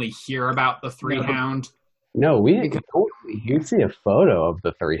we only hear about the 3-hound? No, you see a photo of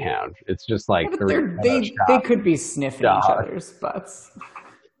the 3-hound. It's just like they could be sniffing each other's butts.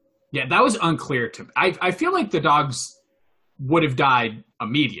 Yeah, that was unclear to me. I feel like the dogs would have died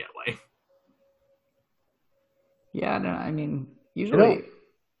immediately. Yeah, no, I mean, usually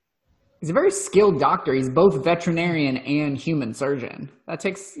he's a very skilled doctor. He's both veterinarian and human surgeon. That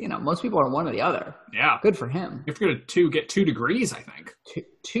takes, most people are one or the other. Yeah. Good for him. You're going to get 2 degrees, I think.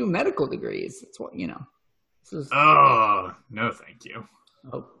 Two medical degrees. That's what, Oh, no, thank you.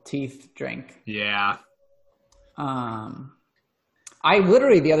 Oh, teeth drink. Yeah. I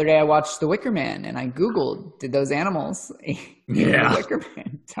literally, the other day, I watched The Wicker Man, and I Googled, did those animals in The Wicker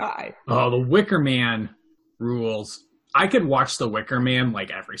Man die? Oh, The Wicker Man rules. I could watch The Wicker Man, like,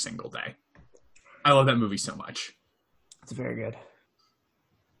 every single day. I love that movie so much. It's very good.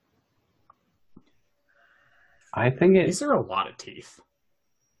 I think These are a lot of teeth.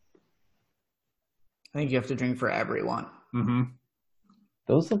 I think you have to drink for everyone. Mm-hmm.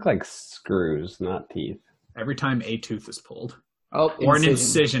 Those look like screws, not teeth. Every time a tooth is pulled. Oh, or an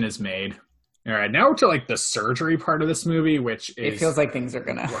incision is made. All right, now we're to like the surgery part of this movie, which is... It feels like things are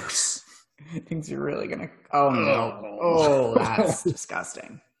gonna... worse. Things are really gonna... Oh, no. Oh, that's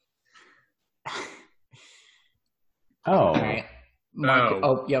disgusting. Oh. All right.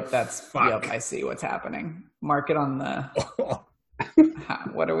 Yep, Fuck. Yep, I see what's happening. Mark it on the...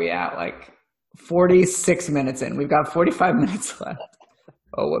 What are we at? Like 46 minutes in. We've got 45 minutes left.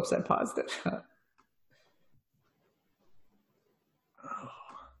 Oh, whoops, I paused it.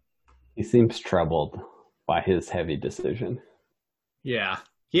 He seems troubled by his heavy decision. Yeah.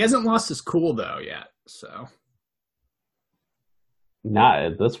 He hasn't lost his cool, though, yet, so... Not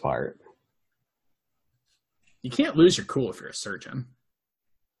at this part. You can't lose your cool if you're a surgeon.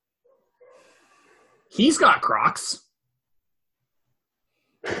 He's got Crocs.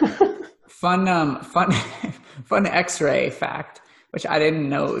 Fun X-ray fact, which I didn't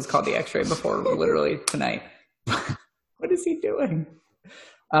know it was called the X-ray before literally tonight. What is he doing?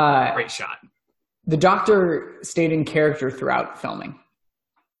 Great shot. The doctor stayed in character throughout filming.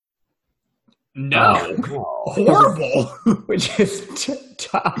 No. Horrible. Which is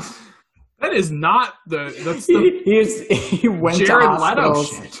tough. That is not that's he went Jared to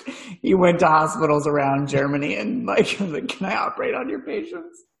hospitals. Leto shit. He went to hospitals around Germany and like, can I operate on your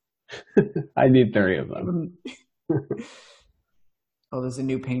patients? I need 30 of them. Oh, there's a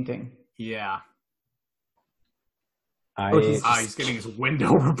new painting. Yeah. He's getting his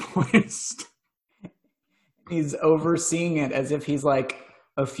window replaced. He's overseeing it as if he's like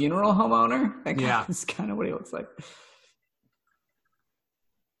a funeral home owner. Yeah. That's kind of what he looks like.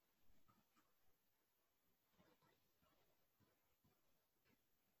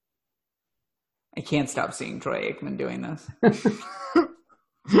 I can't stop seeing Troy Aikman doing this.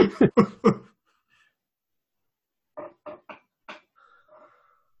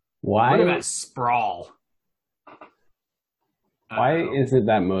 Why? Look at that sprawl. Why is it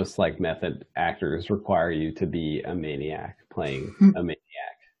that most like method actors require you to be a maniac playing a maniac?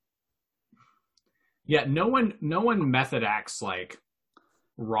 Yeah, no one method acts like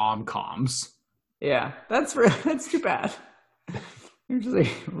rom-coms. Yeah, that's too bad. Usually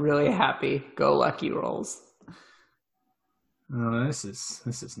really happy-go-lucky roles. Oh, this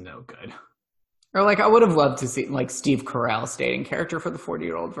is no good. Or like I would have loved to see like Steve Carell stayed in character for the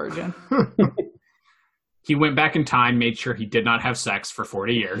 40-year-old virgin. He went back in time, made sure he did not have sex for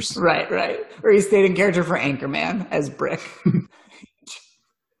 40 years. Right. Or he stayed in character for Anchorman as Brick.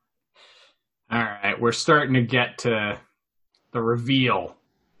 All right, we're starting to get to the reveal.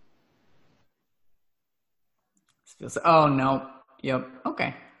 Oh no. Yep.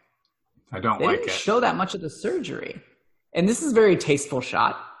 Okay. I don't They like didn't it. show that much of the surgery. And this is a very tasteful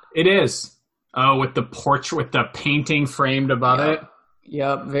shot. It is. Oh, with the portrait, with the painting framed above it.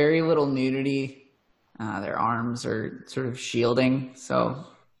 Yep. Very little nudity. Their arms are sort of shielding. So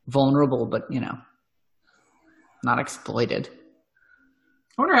vulnerable, but, not exploited.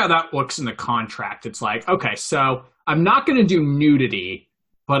 I wonder how that looks in the contract. It's like, okay, so I'm not going to do nudity,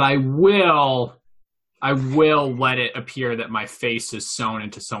 but I will let it appear that my face is sewn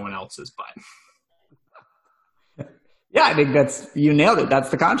into someone else's butt. Yeah, I think you nailed it. That's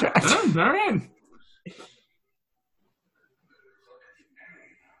the contract. Oh, all right.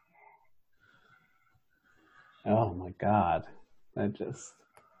 Oh my God.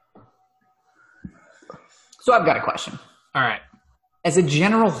 So I've got a question. All right. As a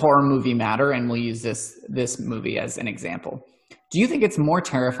general horror movie matter, and we'll use this movie as an example, do you think it's more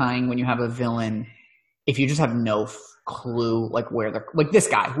terrifying when you have a villain if you just have no clue, like where they're like this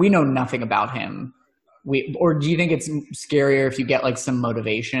guy? We know nothing about him. Or do you think it's scarier if you get like some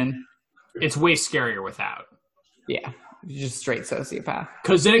motivation? It's way scarier without. Yeah, just straight sociopath.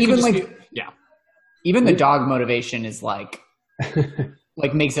 Because then even even the dog motivation is like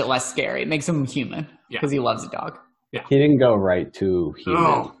makes it less scary. It makes him human because he loves a dog. Yeah, he didn't go right to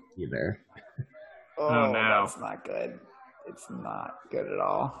human either. Oh no, that's not good. It's not good at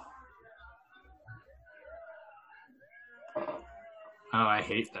all. Oh, I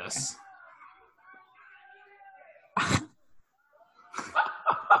hate this.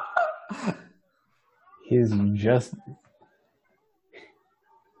 Aikman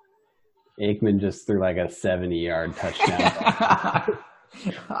just threw like a 70-yard touchdown.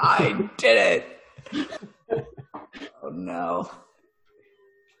 I did it. Oh no.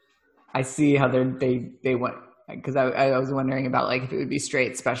 I see how they went, because I was wondering about like if it would be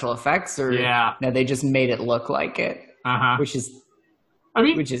straight special effects or no, they just made it look like it. Which is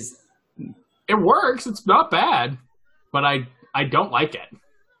it works. It's not bad, but I don't like it.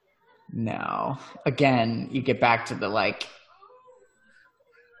 No. Again, you get back to the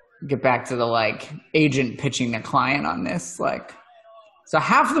agent pitching the client on this. Like, so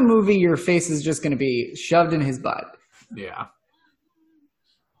half the movie, your face is just going to be shoved in his butt. Yeah.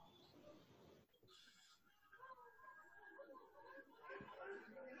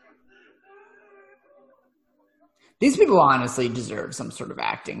 These people honestly deserve some sort of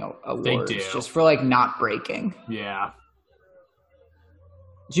acting awards just for like not breaking. Yeah.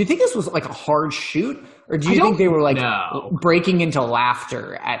 Do you think this was like a hard shoot, or do you think they were like breaking into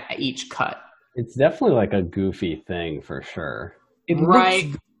laughter at each cut? It's definitely like a goofy thing for sure.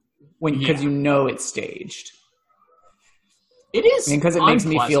 Because it's staged. It is because it makes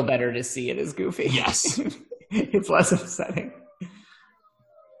me feel better to see it as goofy. Yes. It's less upsetting.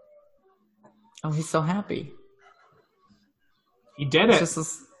 Oh, he's so happy. He did it.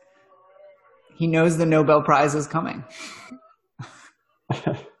 He knows the Nobel Prize is coming.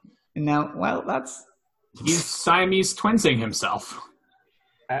 And now, he's Siamese twinsing himself.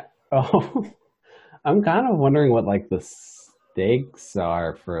 I'm kind of wondering what like the stakes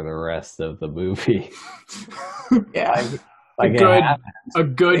are for the rest of the movie. Yeah, a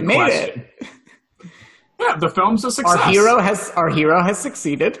good question. Yeah, the film's a success. Our hero has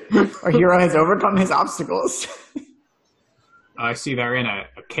succeeded. Our hero has overcome his obstacles. I see they're in a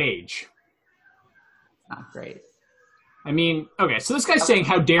cage. Not great. I mean, okay, so this guy's saying,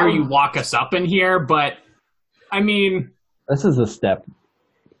 how dare you lock us up in here, but, I mean... This is a step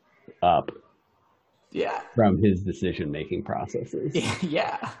up. Yeah. From his decision-making processes.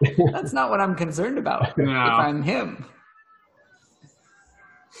 Yeah. That's not what I'm concerned about if I'm him.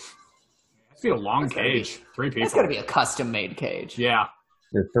 It's going to be a long cage. 3 people. It's got to be a custom-made cage. Yeah.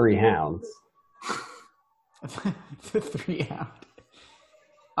 There are 3 hounds. The 3 hound.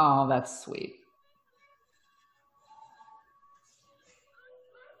 Oh, that's sweet.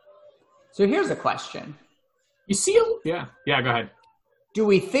 So here's a question. You see, go ahead. Do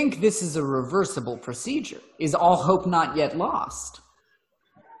we think this is a reversible procedure? Is all hope not yet lost?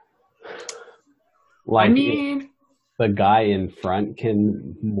 Like, the guy in front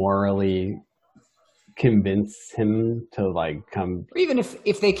can morally convince him to like come. Or even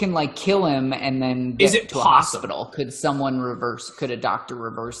if they can like kill him and then Is get it to a possible? hospital, could a doctor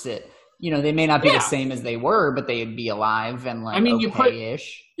reverse it? They may not be the same as they were, but they'd be alive and like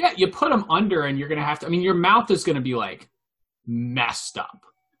okay-ish. You put them under and you're going to have to, your mouth is going to be like messed up.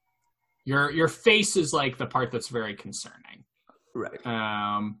 Your face is like the part that's very concerning. Right.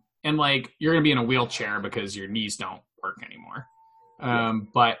 And like you're going to be in a wheelchair because your knees don't work anymore.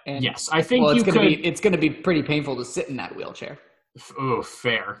 But yes, I think it's going to be pretty painful to sit in that wheelchair. Oh,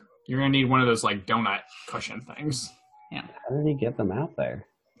 fair. You're going to need one of those like donut cushion things. Yeah. How did he get them out there?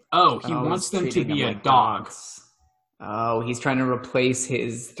 Oh, he wants them to be a dog. Dogs. Oh, he's trying to replace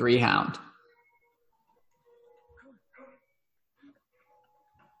his 3-hound.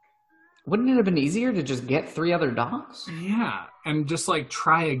 Wouldn't it have been easier to just get 3 other dogs? Yeah, and just like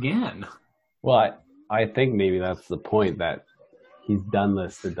try again. Well, I think maybe that's the point, that he's done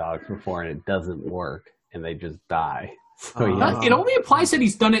this to dogs before and it doesn't work and they just die. So it only applies that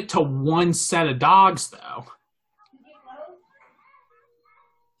he's done it to one set of dogs, though.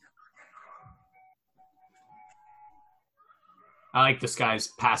 I like this guy's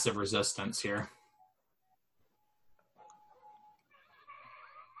passive resistance here.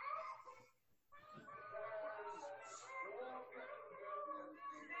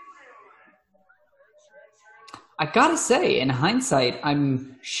 I gotta say, in hindsight,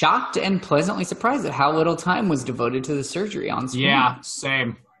 I'm shocked and pleasantly surprised at how little time was devoted to the surgery on screen. Yeah,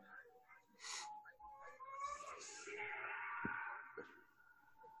 same.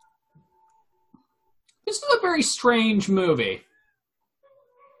 This is a very strange movie.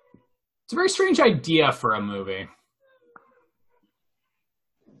 It's a very strange idea for a movie.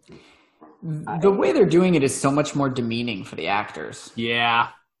 The way they're doing it is so much more demeaning for the actors. Yeah.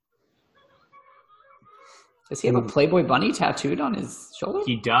 Does he have a Playboy bunny tattooed on his shoulder?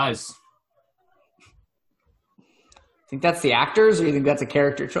 He does. Think that's the actors, or you think that's a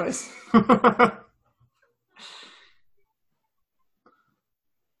character choice?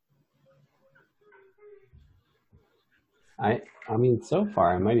 I mean, so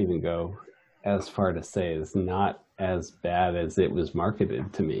far, I might even go as far to say it's not as bad as it was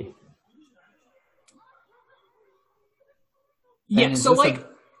marketed to me. Yeah, so like,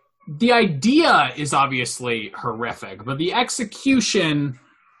 the idea is obviously horrific, but the execution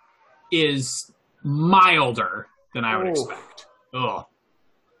is milder than I would expect. Ugh.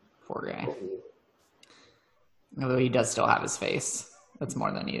 Poor guy. Although he does still have his face. That's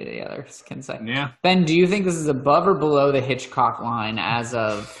more than either the others can say. Yeah. Ben, do you think this is above or below the Hitchcock line as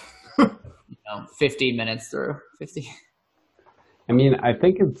of 50 minutes through? 50? I mean, I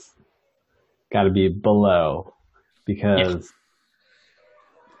think it's got to be below because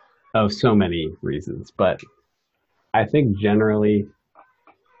of so many reasons. But I think generally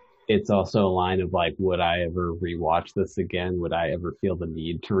it's also a line of like, would I ever rewatch this again? Would I ever feel the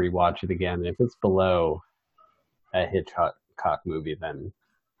need to rewatch it again? And if it's below a Hitchcock movie, then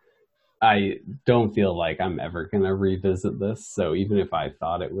I don't feel like I'm ever going to revisit this. So even if I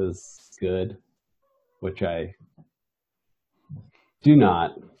thought it was good, which I do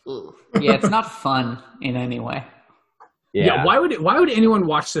not. Yeah, it's not fun in any way. Yeah, why would anyone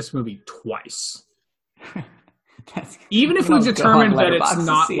watch this movie twice? Even if we determined that it's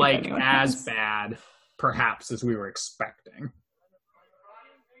not like as bad, perhaps, as we were expecting.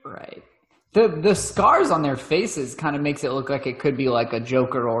 Right. The scars on their faces kind of makes it look like it could be like a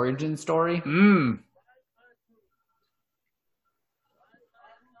Joker origin story.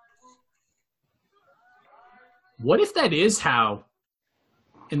 What if that is how,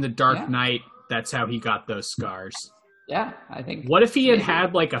 in The Dark Knight, that's how he got those scars? Yeah, I think. What if he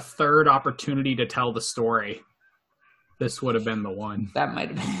had like a third opportunity to tell the story? This would have been the one. That might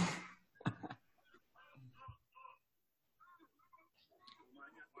have been.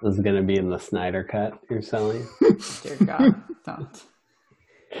 This is going to be in the Snyder cut you're selling? Dear God, don't.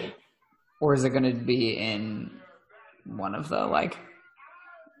 Or is it going to be in one of the, like...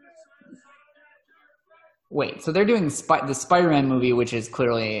 Wait, so they're doing the Spider-Man movie, which is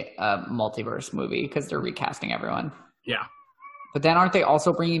clearly a multiverse movie because they're recasting everyone. Yeah. But then aren't they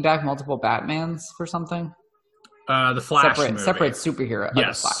also bringing back multiple Batmans for something? The Flash movie. Separate superhero.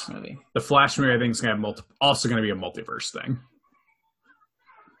 Yes. The Flash movie. The Flash movie, I think, is going to have also going to be a multiverse thing.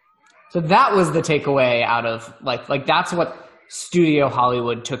 So that was the takeaway out of, like that's what Studio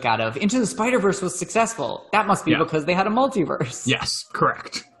Hollywood took out of Into the Spider-Verse was successful. That must be because they had a multiverse. Yes,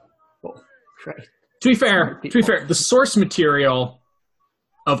 correct. Cool. Great. To be fair, the source material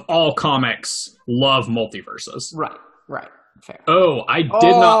of all comics love multiverses. Right. Fair. Oh, I did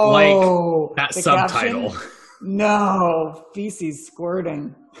not like that subtitle. Caption? No, feces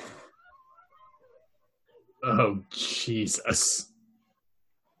squirting. Oh, Jesus.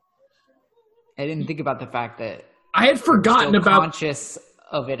 I didn't think about the fact that I had forgotten they're still about... conscious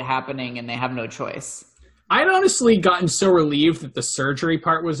of it happening and they have no choice. I'd honestly gotten so relieved that the surgery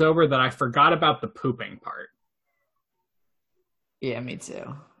part was over that I forgot about the pooping part. Yeah, me too.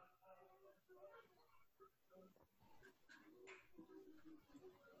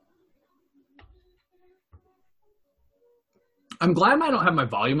 I'm glad I don't have my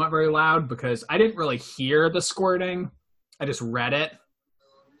volume up very loud because I didn't really hear the squirting. I just read it.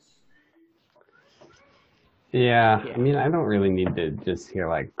 Yeah, I mean, I don't really need to just hear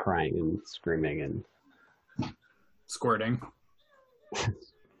like crying and screaming and Squirting.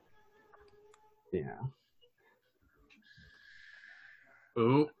 yeah.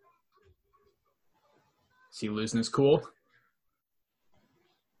 Ooh. Is he losing his cool?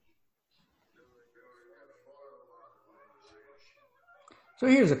 So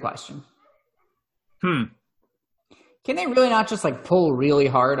here's a question. Can they really not just like pull really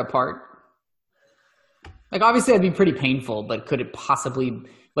hard apart? Like obviously that'd be pretty painful, but could it possibly,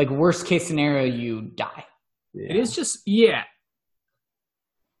 like worst case scenario, you die? It is just, yeah.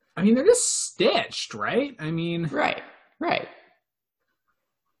 I mean, they're just stitched, right? I mean... Right.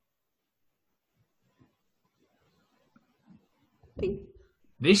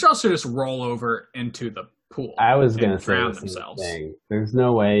 They should also just roll over into the pool. I was going to say drown the same themselves. thing. There's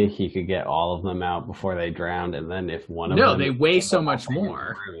no way he could get all of them out before they drowned, and then if one of them... No, they weigh so much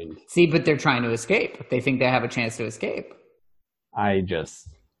more. See, but they're trying to escape. They think they have a chance to escape.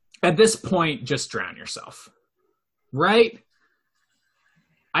 At this point, just drown yourself. Right?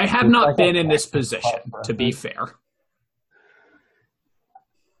 I have not been in this position, to be fair.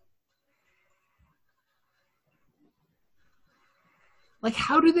 Like,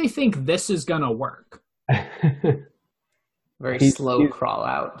 how do they think this is going to work? Very slow crawl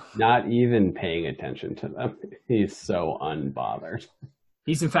out. Not even paying attention to them. He's so unbothered.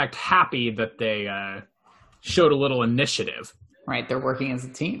 He's, in fact, happy that they showed a little initiative. Right, they're working as a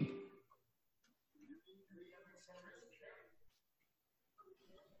team.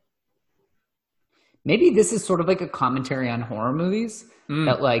 Maybe this is sort of like a commentary on horror movies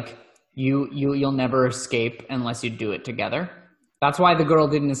that like you'll never escape unless you do it together. That's why the girl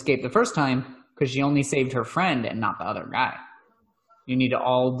didn't escape the first time, because she only saved her friend and not the other guy. You need to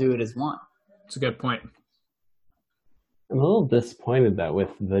all do it as one. That's a good point. I'm a little disappointed that with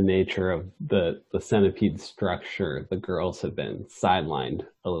the nature of the centipede structure, the girls have been sidelined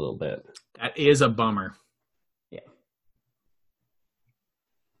a little bit. That is a bummer. Yeah.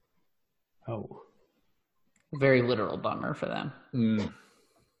 Oh. Very literal bummer for them.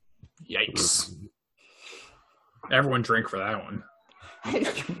 Yikes. Everyone drink for that one.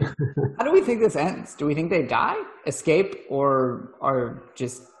 How do we think this ends? Do we think they die, escape, or are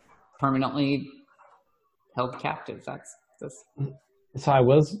just permanently held captive? That's this. So I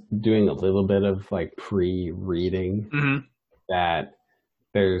was doing a little bit of like pre-reading that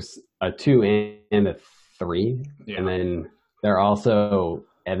there's a 2 and a 3, and then they're also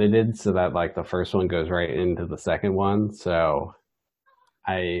edited so that like the first one goes right into the second one. So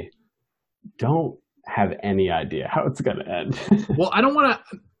I don't have any idea how it's going to end. Well, I don't want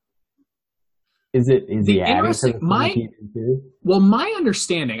to. Is he adding to my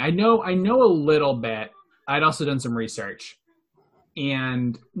understanding, I know a little bit. I'd also done some research,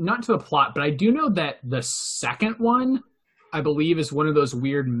 and not to the plot, but I do know that the second one, I believe, is one of those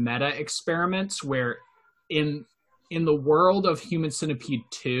weird meta experiments where in the world of Human Centipede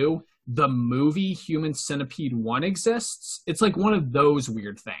 2, the movie Human Centipede 1 exists. It's like one of those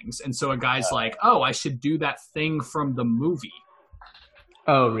weird things. And so a guy's like, oh, I should do that thing from the movie.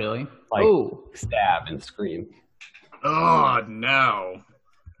 Oh, really? Like stab and scream. Oh, no.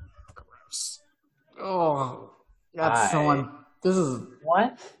 Gross. Oh, that's someone. This is.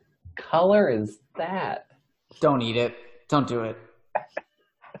 What color is that? Don't eat it. Don't do it.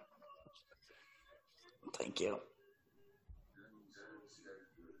 Thank you.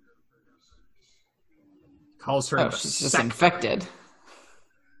 Calls her she's just infected.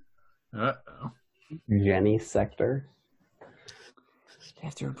 Uh-oh. Jenny sector. They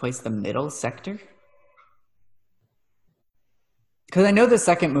have to replace the middle sector? Because I know the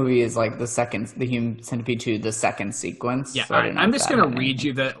second movie is like the Human Centipede 2, the second sequence. Yeah, so all right. I'm just gonna read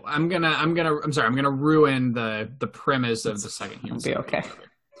you the. I'm gonna ruin the premise of the second Human Centipede. Okay.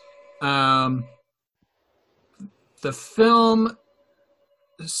 The film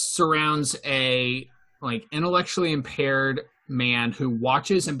surrounds a intellectually impaired man who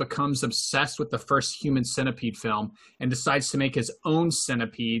watches and becomes obsessed with the first Human Centipede film and decides to make his own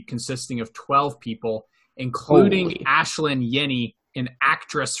centipede consisting of 12 people, including Ashlyn Yenny, an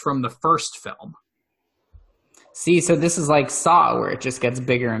actress from the first film. See, so this is like Saw, where it just gets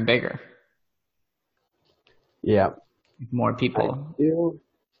bigger and bigger. Yeah. More people.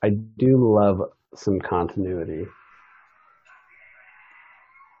 I do love some continuity.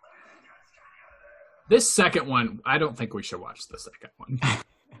 This second one, I don't think we should watch the second one.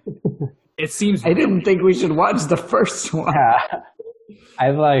 It seems I didn't think we should watch the first one. Yeah.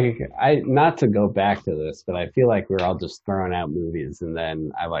 Not to go back to this, but I feel like we're all just throwing out movies, and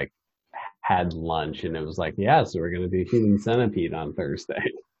then I had lunch, and it was like, yeah, so we're gonna do Human Centipede on Thursday.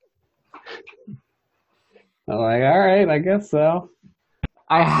 I'm like, all right, I guess so.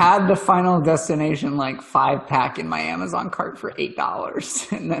 I had the Final Destination 5-pack in my Amazon cart for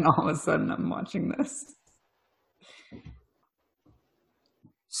 $8, and then all of a sudden I'm watching this.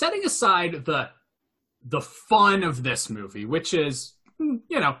 Setting aside the fun of this movie, which is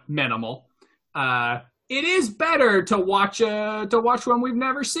minimal, it is better to watch one we've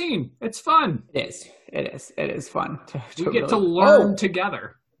never seen. It's fun. It is fun. We get to learn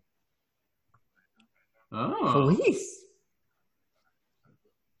together. Oh, police.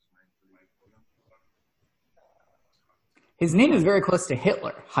 His name is very close to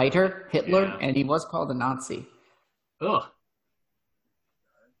Hitler. Hitler, yeah. And he was called a Nazi. Ugh.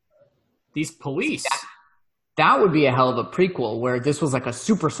 These police. That would be a hell of a prequel where this was like a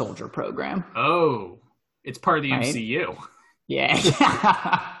super soldier program. Oh, it's part of the MCU. Yeah.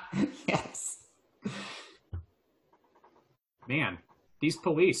 Yes. Man, these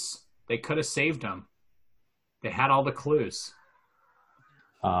police, they could have saved him. They had all the clues.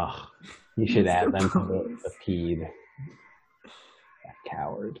 Oh, you should add them to the peed. That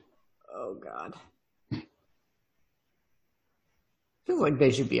coward. Oh, God. Feels like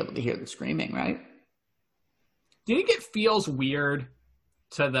they should be able to hear the screaming, right? Do you think it feels weird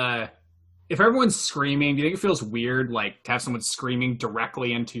if everyone's screaming, do you think it feels weird to have someone screaming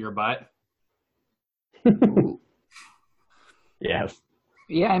directly into your butt? Yes.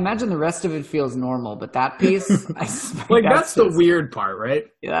 Yeah, I imagine the rest of it feels normal, but that piece, that's the weird part, right?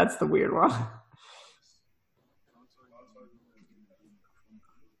 Yeah, that's the weird one.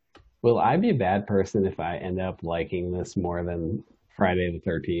 Will I be a bad person if I end up liking this more than Friday the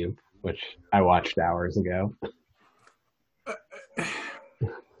 13th, which I watched hours ago?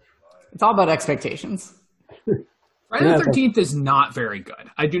 It's all about expectations. Friday the 13th is not very good.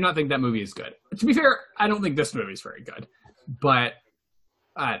 I do not think that movie is good. To be fair, I don't think this movie is very good. But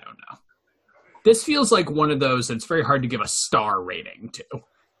I don't know. This feels like one of those that's very hard to give a star rating to.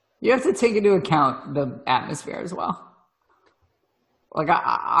 You have to take into account the atmosphere as well.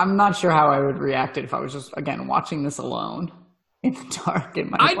 I'm not sure how I would react if I was just, again, watching this alone in the dark in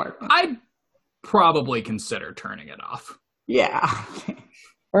my apartment. I'd probably consider turning it off. Yeah.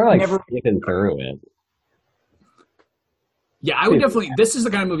 Or skipping through it. Yeah, I would definitely, this is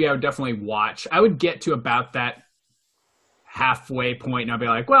the kind of movie I would definitely watch. I would get to about that halfway point and I'll be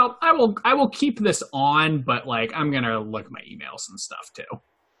like, well, I will keep this on, but I'm going to look at my emails and stuff too.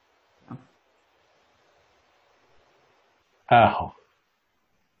 Oh.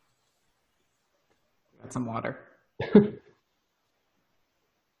 Got some water.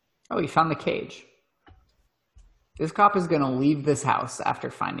 Oh, he found the cage. This cop is going to leave this house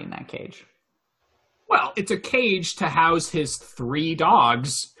after finding that cage. Well, it's a cage to house his 3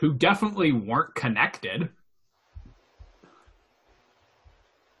 dogs who definitely weren't connected.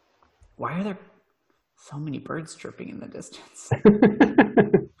 Why are there so many birds chirping in the distance?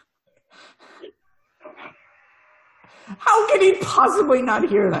 How can he possibly not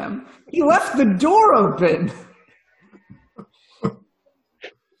hear them? He left the door open.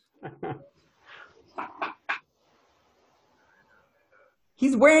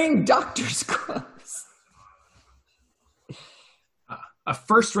 He's wearing doctor's clothes. A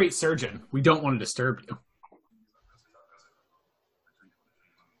first-rate surgeon. We don't want to disturb you.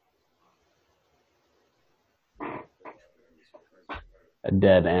 A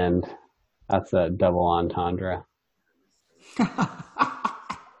dead end. That's a double entendre.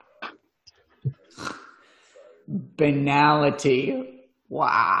 Banality.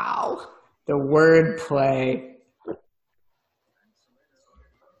 Wow. The wordplay.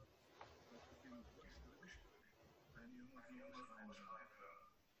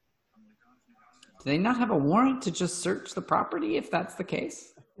 Do they not have a warrant to just search the property if that's the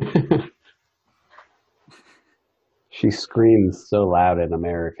case? She screams so loud in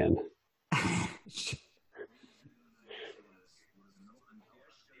American.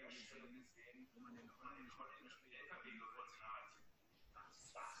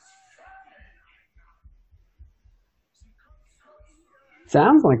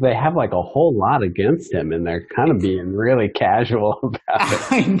 sounds like they have like a whole lot against him, and they're kind of being really casual about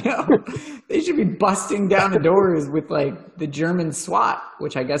it. I know. They should be busting down the doors with like the German SWAT,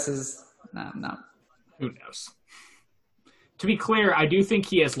 which I guess is no. Who knows? To be clear, I do think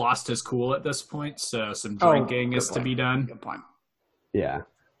he has lost his cool at this point, so some drinking is to be done. Good point. Yeah.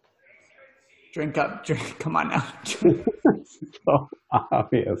 Drink up. Drink. Come on now. So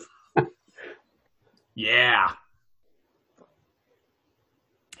obvious. Yeah.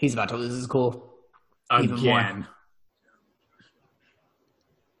 He's about to lose his cool. Again.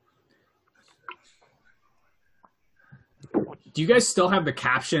 Do you guys still have the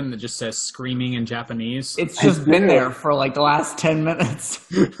caption that just says screaming in Japanese? It's just been there for like the last 10 minutes.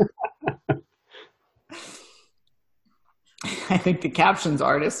 I think the captions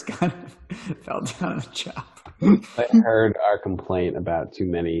artist kind of fell down the job. I heard our complaint about too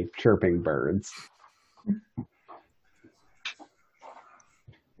many chirping birds.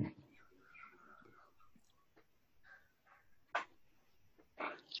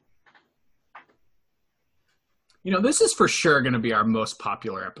 You know, this is for sure going to be our most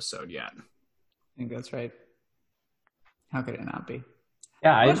popular episode yet. I think that's right. How could it not be?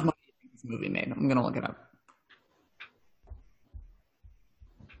 Yeah, How much money do you think this movie made? I'm going to look it up.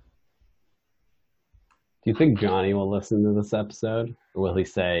 Do you think Johnny will listen to this episode? Or will he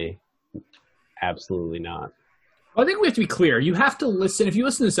say, absolutely not? Well, I think we have to be clear. You have to listen. If you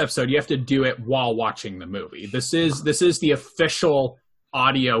listen to this episode, you have to do it while watching the movie. This is the official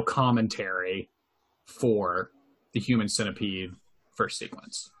audio commentary for the Human Centipede first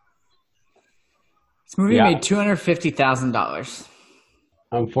sequence. This movie made $250,000.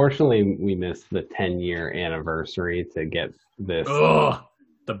 Unfortunately, we missed the 10-year anniversary to get this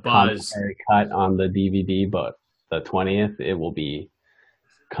the buzz cut on the DVD, but the 20th, it will be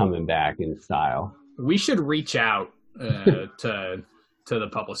coming back in style. We should reach out to the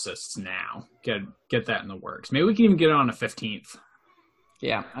publicists now. Get that in the works. Maybe we can even get it on the 15th.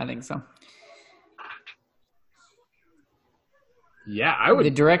 Yeah, I think so. Yeah, I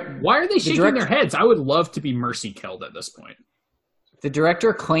would. Why are they shaking their heads? I would love to be mercy killed at this point. The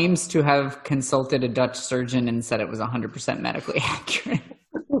director claims to have consulted a Dutch surgeon and said it was 100% medically accurate.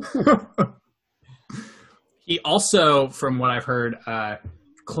 He also, from what I've heard,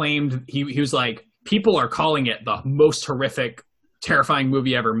 claimed he was like, people are calling it the most horrific, terrifying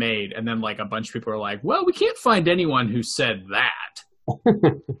movie ever made. And then like a bunch of people are like, well, we can't find anyone who said that.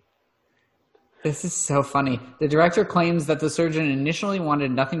 This is so funny. The director claims that the surgeon initially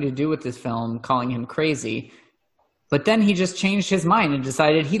wanted nothing to do with this film, calling him crazy. But then he just changed his mind and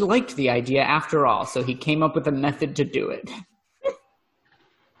decided he liked the idea after all. So he came up with a method to do it.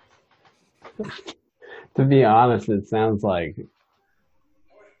 To be honest, it sounds like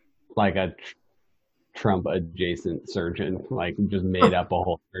a Trump adjacent surgeon, like just made up a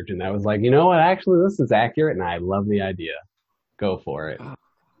whole surgeon that was like, you know what, actually this is accurate and I love the idea. Go for it.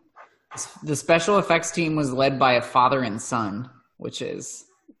 The special effects team was led by a father and son, which is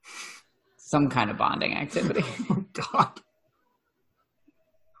some kind of bonding activity. Oh, God.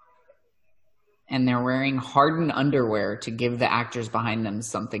 And they're wearing hardened underwear to give the actors behind them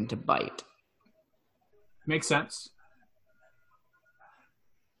something to bite. Makes sense.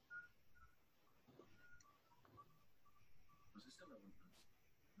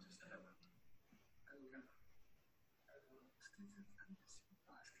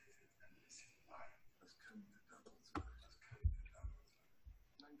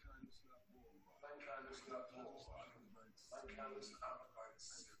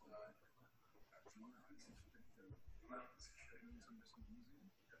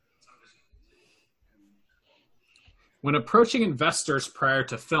 When approaching investors prior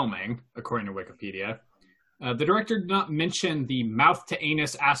to filming, according to Wikipedia, the director did not mention the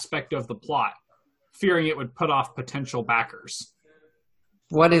mouth-to-anus aspect of the plot, fearing it would put off potential backers.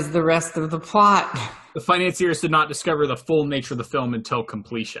 What is the rest of the plot? The financiers did not discover the full nature of the film until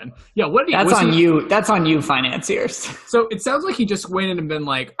completion. Yeah, That's on you. That's on you, financiers. So it sounds like he just went in and been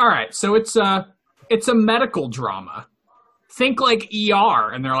like, all right, so it's a medical drama. Think like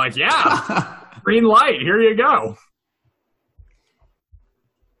ER. And they're like, yeah, green light, here you go.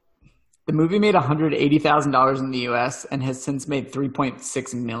 The movie made $180,000 in the U.S. and has since made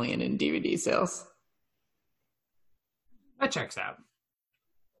 $3.6 million in DVD sales. That checks out.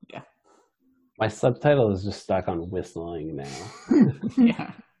 Yeah. My subtitle is just stuck on whistling now.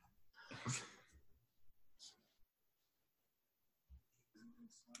 Yeah.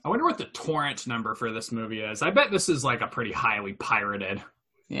 I wonder what the torrent number for this movie is. I bet this is like a pretty highly pirated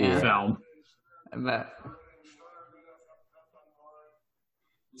film. I bet.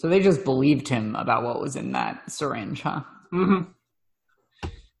 So they just believed him about what was in that syringe, huh? Mm-hmm.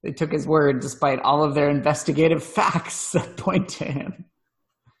 They took his word despite all of their investigative facts that point to him.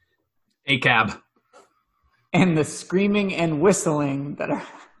 A cab. And the screaming and whistling that are...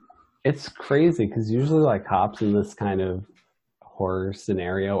 It's crazy because usually like cops in this kind of horror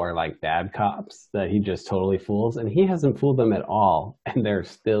scenario are like bad cops that he just totally fools, and he hasn't fooled them at all, and they're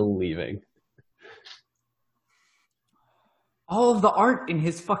still leaving. All of the art in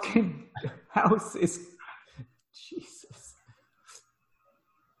his fucking house is... Jesus.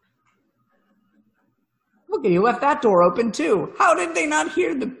 Look, he left that door open too. How did they not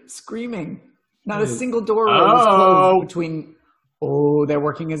hear the screaming? Not a single door was closed between... Oh, they're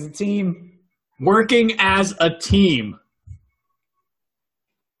working as a team. Working as a team.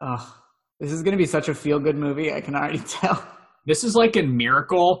 Ugh. This is going to be such a feel-good movie, I can already tell. This is like in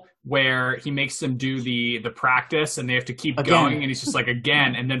Miracle, where he makes them do the practice, and they have to keep going, and he's just like,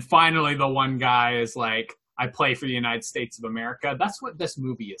 again. And then finally the one guy is like, I play for the United States of America. That's what this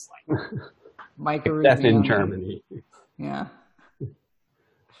movie is like. That's in Germany. Yeah.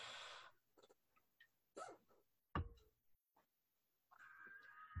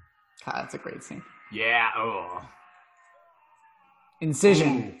 God, that's a great scene. Yeah. Oh.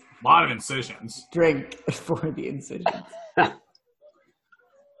 Incision. A lot of incisions. Drink for the incisions.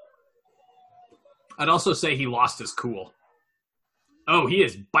 I'd also say he lost his cool. Oh, he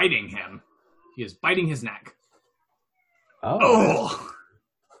is biting him. He is biting his neck. Oh.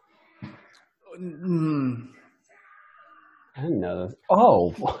 Mm. I didn't know this.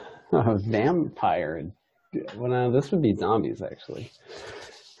 Oh, a vampire. Well, no, this would be zombies, actually,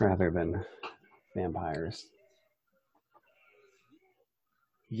 rather than vampires.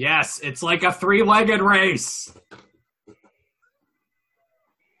 Yes, it's like a three-legged race.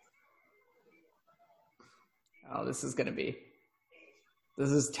 Oh, this is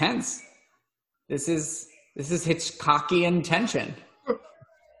tense. This is Hitchcockian tension.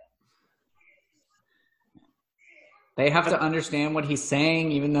 They have to understand what he's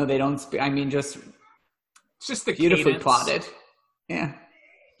saying, even though they don't speak. I mean, it's just the beautifully cadence. Plotted. Yeah.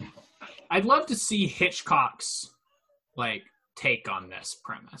 I'd love to see Hitchcock's take on this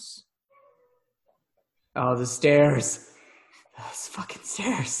premise. Oh, the stairs. Those fucking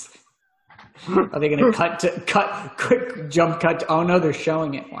stairs. Are they going to quick jump cut to, oh no, they're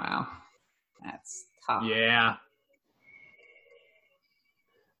showing it. Wow. That's tough. Yeah.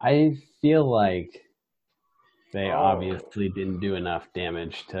 I feel like they obviously didn't do enough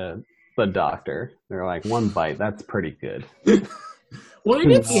damage to the doctor. They're like, one bite, that's pretty good. Well, they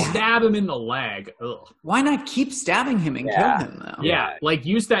did stab him in the leg. Ugh. Why not keep stabbing him and kill him, though? Yeah,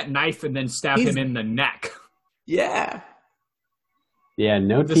 use that knife and then stab him in the neck. Yeah. Yeah,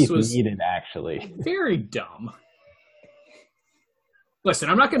 no teeth needed, actually. Very dumb. Listen,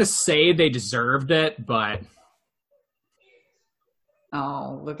 I'm not going to say they deserved it, but...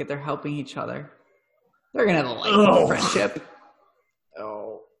 Oh, look at they're helping each other. They're going to have a lifelong friendship.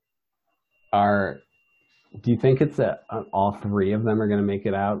 Oh. Do you think it's that all three of them are going to make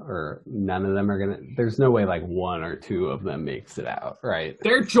it out, or none of them are going to? There's no way one or two of them makes it out, right?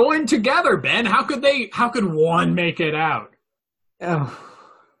 They're joined together, Ben. How could one make it out? Oh.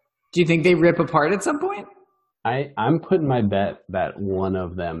 Do you think they rip apart at some point? I'm putting my bet that one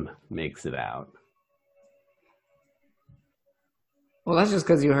of them makes it out. Well, that's just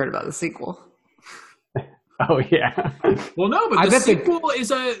because you heard about the sequel. Oh, yeah. Well, no, but the sequel is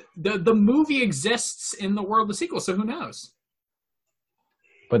the movie exists in the world of the sequel, so who knows?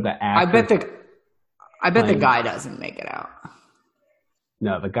 But the actor... I bet the guy doesn't make it out.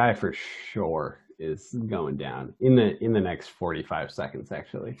 No, the guy for sure is going down in the next 45 seconds,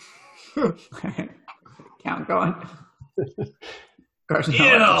 actually. Count going. Carson,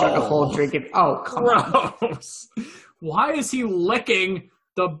 chuck a whole drink in. Oh, come on. Gross. Why is he licking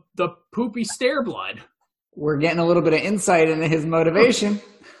the poopy stair blood? We're getting a little bit of insight into his motivation.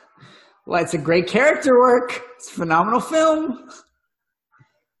 Well, it's a great character work. It's a phenomenal film.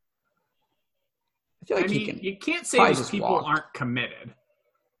 I feel like you can't say these people aren't committed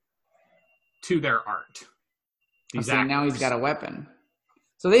to their art. Now he's got a weapon.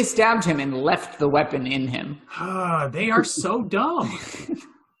 So they stabbed him and left the weapon in him. They are so dumb.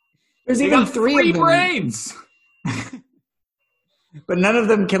 There's even three brains. But none of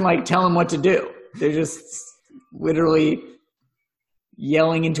them can tell him what to do. They're just literally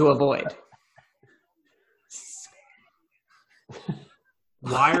yelling into a void.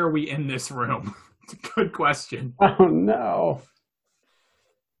 Why are we in this room? It's a good question. Oh, no.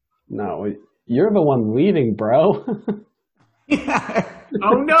 No, you're the one leaving, bro. Yeah.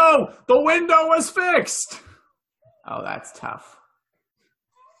 Oh, no. The window was fixed. Oh, that's tough.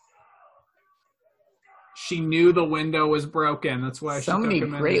 She knew the window was broken. That's why so many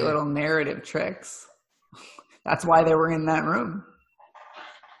great little narrative tricks. That's why they were in that room.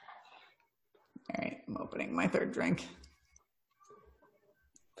 All right, I'm opening my third drink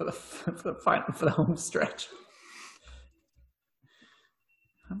for the home stretch.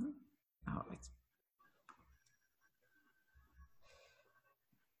 Oh,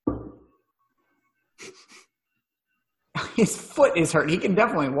 his foot is hurt. He can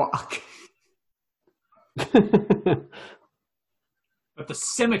definitely walk. But the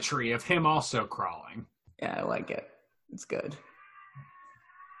symmetry of him also crawling. Yeah, I like it. It's good.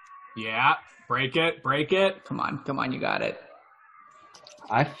 Yeah, break it. Come on, you got it.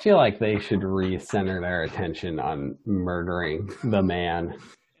 I feel like they should recenter their attention on murdering the man.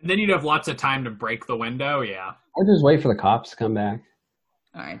 And then you'd have lots of time to break the window, yeah. Or just wait for the cops to come back.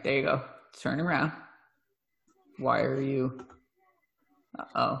 All right, there you go. Turn around. Why are you...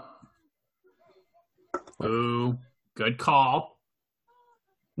 Uh-oh. Ooh, good call.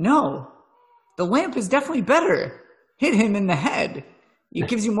 No, the lamp is definitely better. Hit him in the head. It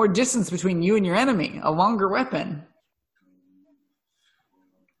gives you more distance between you and your enemy. A longer weapon.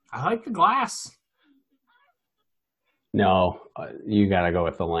 I like the glass. No, you gotta go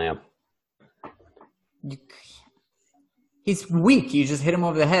with the lamp. He's weak. You just hit him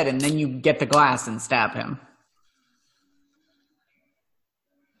over the head, and then you get the glass and stab him.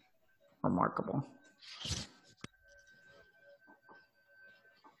 Remarkable.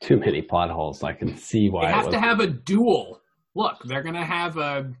 Too many plot holes. I can see why. They have to have a duel. Look, they're gonna have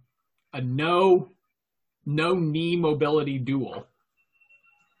a no knee mobility duel.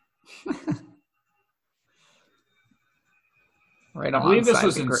 Right. I believe this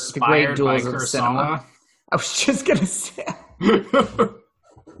was inspired by Carson. I was just gonna say. This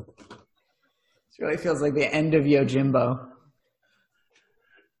really feels like the end of Yojimbo.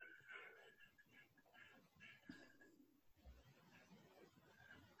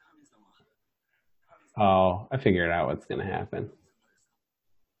 Oh, I figured out what's going to happen.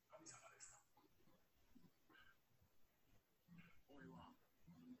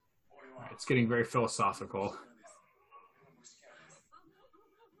 It's getting very philosophical.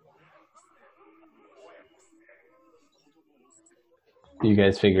 You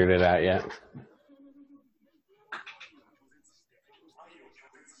guys figured it out yet?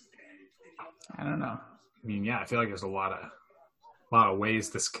 I don't know. I mean, yeah, I feel like there's a lot of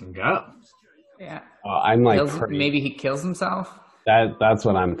ways this can go. Yeah. I'm like maybe he kills himself. That's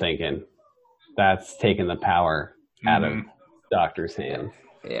what I'm thinking. That's taking the power out of Doctor's hand.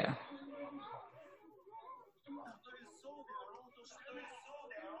 Yeah.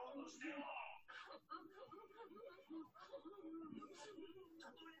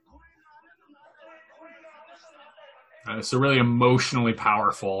 It's a really emotionally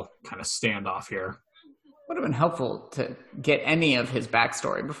powerful kind of standoff here. Would have been helpful to get any of his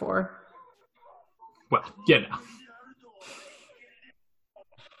backstory before. Well, you know.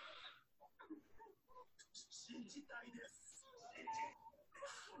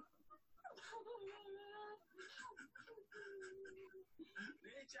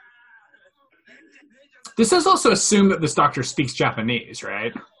 This does also assume that this doctor speaks Japanese,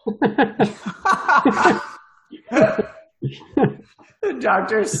 right? The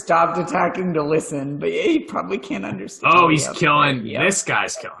doctor stopped attacking to listen, but he probably can't understand. Oh, he's killing. Yep. This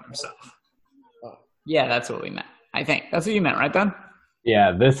guy's killing himself. Yeah, that's what we meant. I think that's what you meant, right, Ben?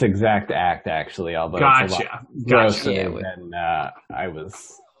 Yeah, this exact act, actually, although it's a lot grosser than I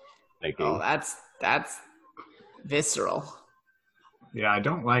was thinking. Oh, that's visceral. Yeah, I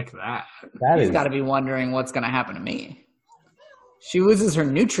don't like that. He's got to be wondering what's going to happen to me. She loses her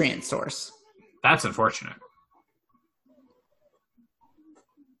nutrient source. That's unfortunate.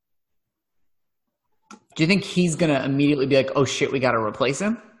 Do you think he's going to immediately be like, oh shit, we got to replace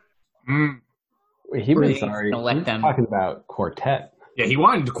him? He was talking about quartet. Yeah, he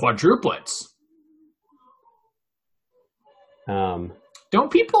wanted quadruplets. Don't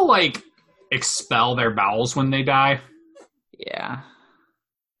people, like, expel their bowels when they die? Yeah.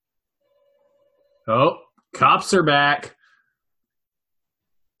 Oh, cops are back.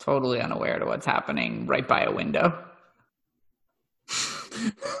 Totally unaware to what's happening right by a window.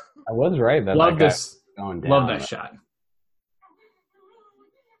 I was right. Love this. Going down. Love that shot.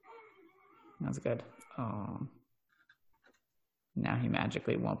 That's good. Now he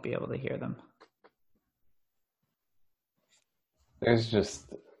magically won't be able to hear them. There's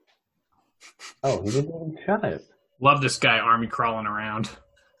just... Oh, he didn't even shut it. Love this guy army crawling around.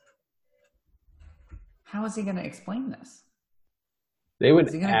 How is he going to explain this? Is he going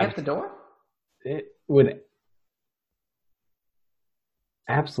to get the door? It would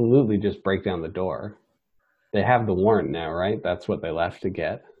absolutely just break down the door. They have the warrant now, right? That's what they left to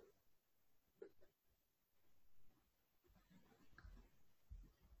get.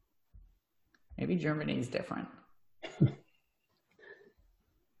 Maybe Germany's different.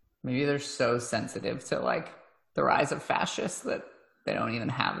 Maybe they're so sensitive to like the rise of fascists that they don't even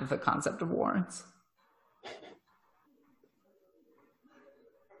have the concept of warrants.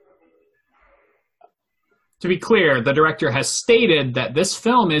 To be clear, the director has stated that this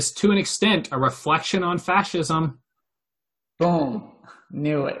film is, to an extent, a reflection on fascism. Boom.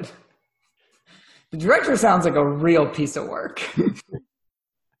 Knew it. The director sounds like a real piece of work.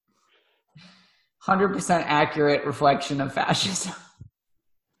 100% accurate reflection of fascism.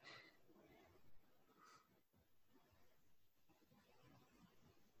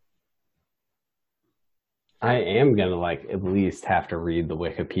 I am going to like at least have to read the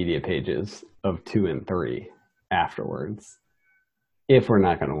Wikipedia pages of 2 and 3 afterwards if we're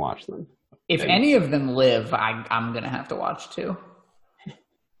not going to watch them. If any of them live, I'm going to have to watch 2.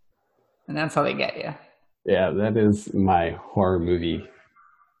 And that's how they get you. Yeah, that is my horror movie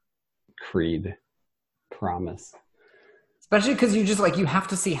creed promise. Especially because you just like, you have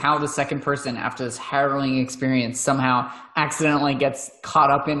to see how the second person after this harrowing experience somehow accidentally gets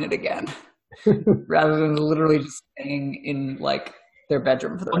caught up in it again. Rather than literally just staying in like their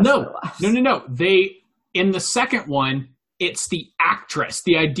bedroom for the rest of their lives. No. They, in the second one, it's the actress.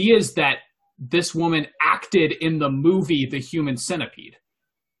 The idea is that this woman acted in the movie The Human Centipede.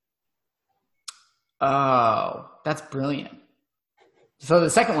 Oh, that's brilliant. So the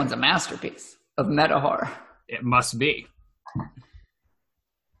second one's a masterpiece of meta horror. It must be.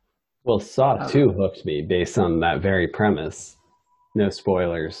 Well, Saw 2 hooked me based on that very premise. No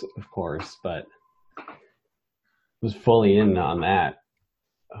spoilers, of course, but was fully in on that.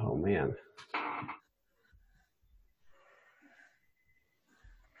 Oh, man.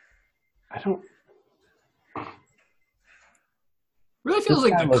 Really feels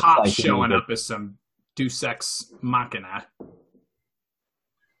like the cops showing up as some Deus Ex Machina.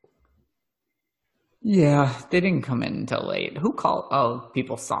 Yeah, they didn't come in until late. Who called? Oh,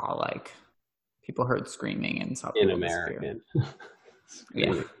 people saw, like, people heard screaming and saw in American.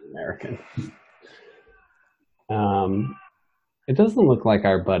 Yeah. American. It doesn't look like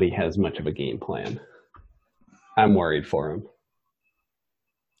our buddy has much of a game plan. I'm worried for him.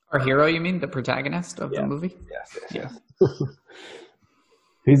 Our hero, you mean? The protagonist of the movie? Yes.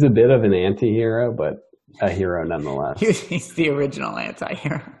 He's a bit of an anti-hero, but a hero nonetheless. He's the original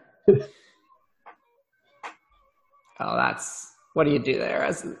anti-hero. Oh, that's... What do you do there?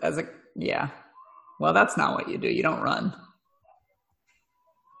 As a... Yeah. Well, that's not what you do. You don't run.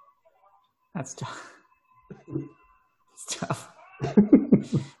 That's tough. It's tough.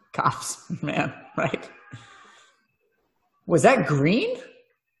 Cops, man, right? Was that green?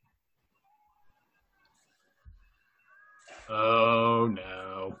 Oh,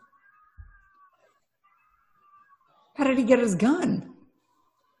 no. How did he get his gun?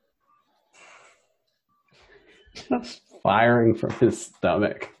 Just firing from his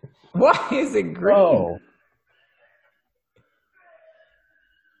stomach. Why is it green? Whoa.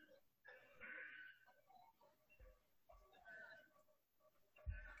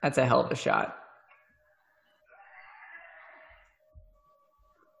 That's a hell of a shot.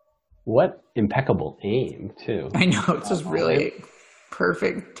 What impeccable aim, too. I know, it's just really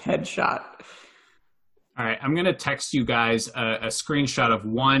perfect headshot. All right, I'm going to text you guys a screenshot of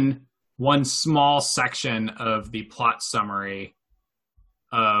one small section of the plot summary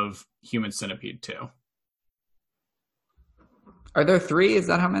of Human Centipede 2. Are there 3? Is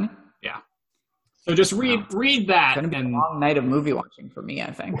that how many? Yeah. So just read that. It's going to be a long night of movie watching for me,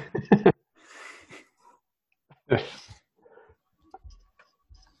 I think.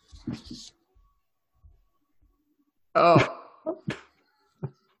 Oh.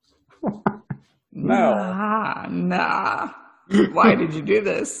 No. Nah. Why did you do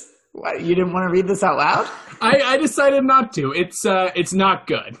this? Why, you didn't want to read this out loud? I decided not to. It's not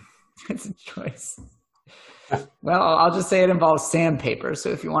good. It's a choice. Well, I'll just say it involves sandpaper. So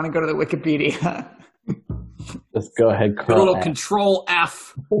if you want to go to the Wikipedia, just go ahead. A little Control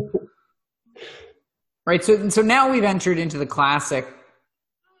F. Right. So now we've entered into the classic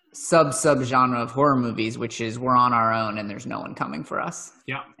sub genre of horror movies, which is we're on our own and there's no one coming for us.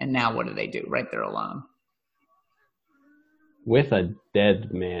 Yeah. And now what do? Right, they're alone. With a dead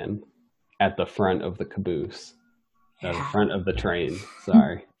man at the front of the caboose. At the front of the train.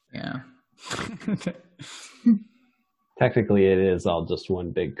 Sorry. Yeah. Technically, it is all just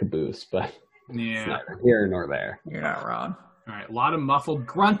one big caboose, but it's neither here nor there. You're not wrong. All right, a lot of muffled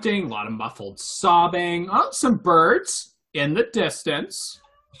grunting, a lot of muffled sobbing. Oh, some birds in the distance.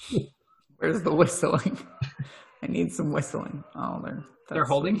 Where's the whistling? I need some whistling. Oh, they're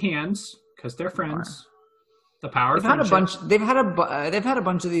holding hands because they're friends. The power of They've had a friendship. bunch. They've had a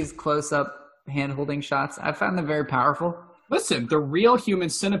bunch of these close-up hand-holding shots. I found them very powerful. Listen, the real Human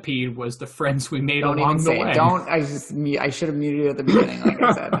Centipede was the friends we made Don't along even the say way. it. Don't. I should have muted you at the beginning. Like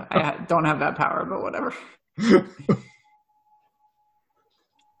I said, I don't have that power, but whatever.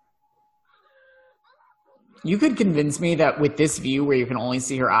 You could convince me that with this view, where you can only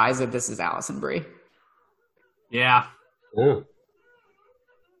see her eyes, that this is Alison Brie. Yeah. Oh.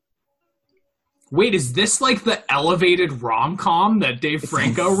 Wait, is this like the elevated rom-com that Dave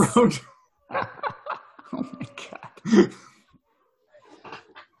Franco wrote? Oh my god.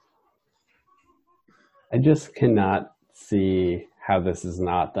 I just cannot see how this is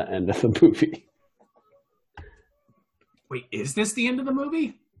not the end of the movie. Wait, is this the end of the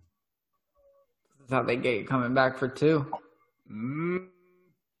movie? That's how they get you coming back for 2.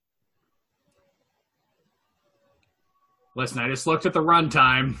 Listen, I just looked at the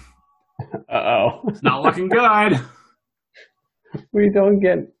runtime. Uh-oh. It's not looking good. We don't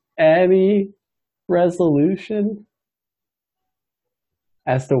get any resolution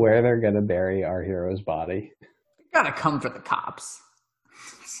as to where they're going to bury our hero's body. Gotta come for the cops.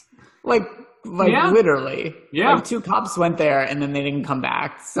 Like Yeah. literally. Yeah. Like 2 cops went there and then they didn't come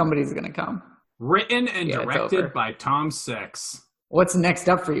back. Somebody's gonna come. Written and Yeah, it's directed over. by Tom Six. What's next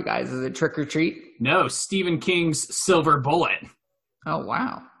up for you guys? Is it Trick or Treat? No, Stephen King's Silver Bullet. Oh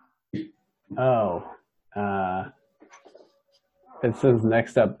wow. Oh. It says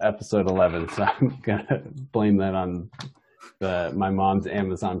next up episode 11, so I'm going to blame that on my mom's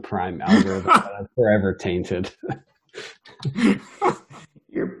Amazon Prime algorithm that is forever tainted.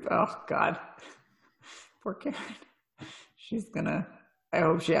 Oh god. Poor Karen. I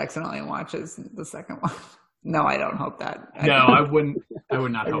hope she accidentally watches the second one. No, I don't hope that. No, I would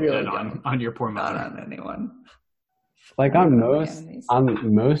not hope really that on your poor Not mother. on anyone. Like I on don't know most enemies.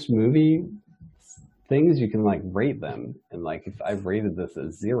 on most movie things, you can like rate them, and like if I rated this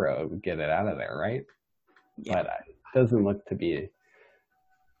as 0, it would get it out of there, right? Yeah. But it doesn't look to be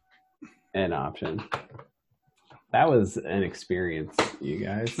an option. That was an experience, you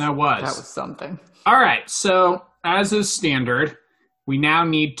guys. That was. That was something. All right, so as is standard, we now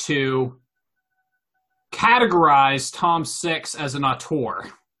need to categorize Tom Six as an auteur.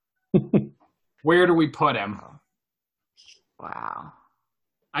 Where do we put him? Wow.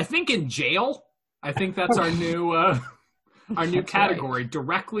 I think in jail. I think that's our new category. Right.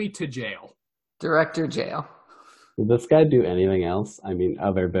 Directly to jail. Director jail. Did this guy do anything else? I mean,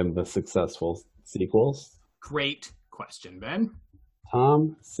 other than the successful sequels? Great question, Ben.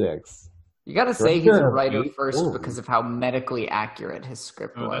 Tom Six. You got to say he's a writer Director first of because of how medically accurate his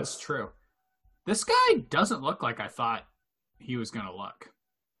script was. That's true. This guy doesn't look like I thought he was going to look.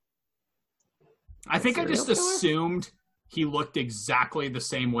 I think I just assumed he looked exactly the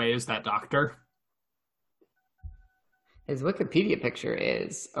same way as that doctor. His Wikipedia picture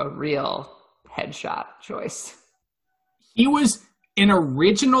is a real headshot choice. He was an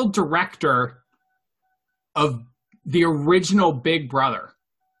original director of the original Big Brother,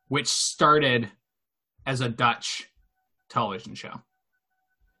 which started as a Dutch television show.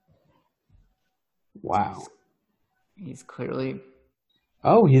 Wow. He's clearly...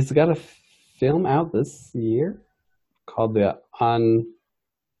 Oh, he's got a film out this year called the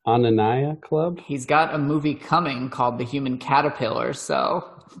Anania Club. He's got a movie coming called The Human Caterpillar, so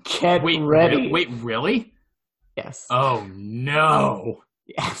get ready. Wait, really? Yes. Oh, no.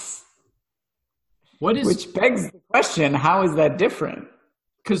 Yes. What is... Which begs the question, how is that different?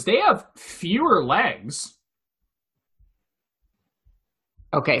 Because they have fewer legs.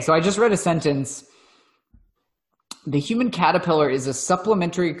 Okay, so I just read a sentence. The Human Caterpillar is a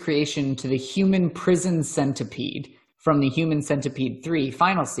supplementary creation to the Human Prison Centipede from the Human Centipede 3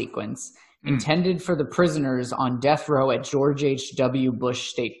 final sequence, intended for the prisoners on death row at George H.W. Bush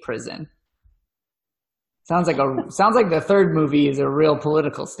State Prison. Sounds like the third movie is a real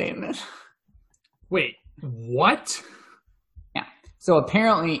political statement. Wait, what? Yeah. So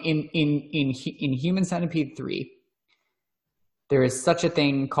apparently in Human Centipede 3, there is such a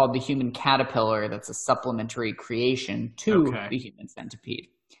thing called the Human Caterpillar that's a supplementary creation to the Human Centipede.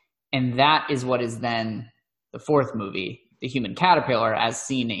 And that is what is then the fourth movie, the Human Caterpillar, as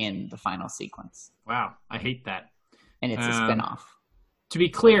seen in the final sequence. Wow, I hate that. And it's a spinoff. To be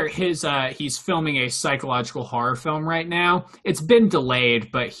clear, he's filming a psychological horror film right now. It's been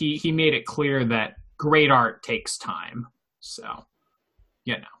delayed, but he made it clear that great art takes time. So,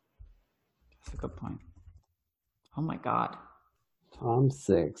 you know. That's a good point. Oh my God. Tom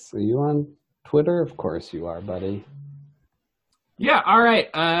Six. Are you on Twitter? Of course you are, buddy. Yeah, all right.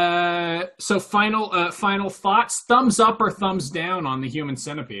 So final thoughts. Thumbs up or thumbs down on the Human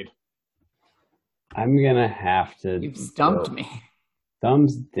Centipede? I'm gonna have to. You've stumped me.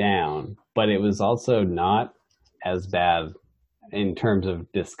 Thumbs down, but it was also not as bad in terms of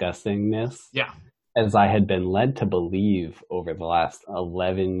disgustingness. Yeah. As I had been led to believe over the last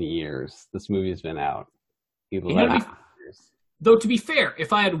 11 years. This movie's been out 11 years. Though, to be fair,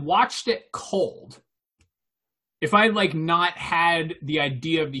 if I had watched it cold, if I had not had the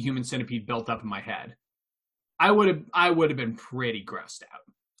idea of the Human Centipede built up in my head, I would have been pretty grossed out.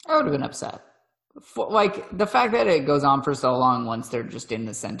 I would have been upset. The fact that it goes on for so long once they're just in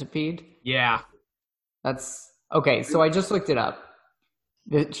the centipede. Yeah. That's okay. So I just looked it up.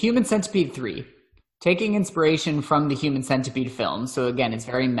 The Human Centipede 3, taking inspiration from the Human Centipede film. So again, it's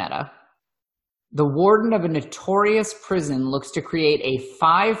very meta. The warden of a notorious prison looks to create a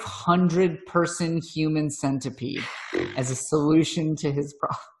 500-person human centipede as a solution to his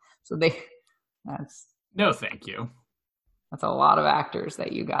problem. So no, thank you. That's a lot of actors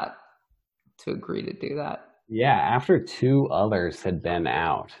that you got to agree to do that. Yeah, after 2 others had been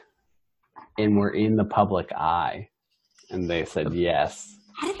out and were in the public eye, and they said yes.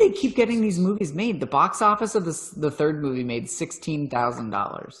 How did they keep getting these movies made? The box office of the third movie made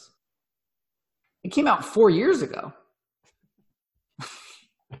 $16,000. It came out 4 years ago.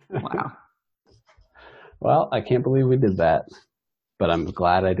 Wow. Well, I can't believe we did that, but I'm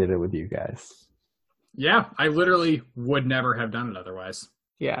glad I did it with you guys. Yeah, I literally would never have done it otherwise.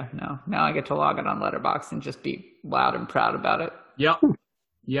 Yeah, no. Now I get to log it on Letterboxd and just be loud and proud about it.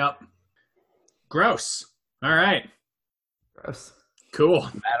 Yep. Gross. All right. Gross. Cool.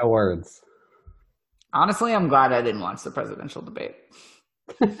 Bad words. Honestly, I'm glad I didn't watch the presidential debate.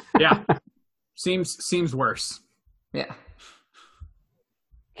 Yeah. Seems worse. Yeah.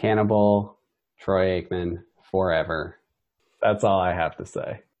 Cannibal, Troy Aikman, forever. That's all I have to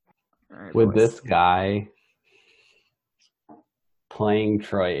say. Right, Would this guy playing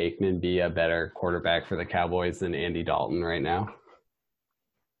Troy Aikman be a better quarterback for the Cowboys than Andy Dalton right now?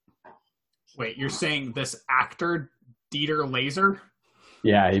 Wait, you're saying this actor, Dieter Laser?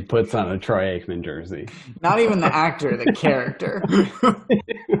 Yeah, he puts on a Troy Aikman jersey. Not even the actor, the character.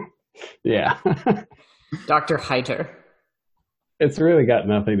 Yeah. Dr. Heiter. It's really got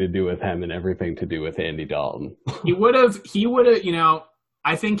nothing to do with him and everything to do with Andy Dalton. He would have,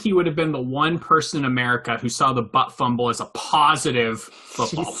 I think he would have been the one person in America who saw the butt fumble as a positive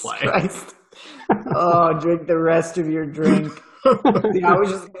football Jesus play. Christ. Oh, drink the rest of your drink. See, I was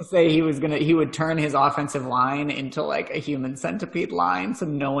just going to say he would turn his offensive line into a human centipede line so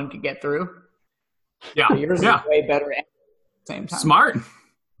no one could get through. Yeah. But yours is way better at the same time. Smart.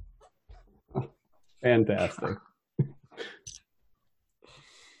 Fantastic.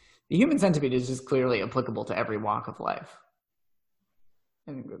 The human centipede is just clearly applicable to every walk of life.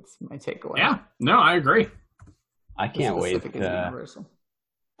 I think that's my takeaway. Yeah. No, I agree. I can't wait to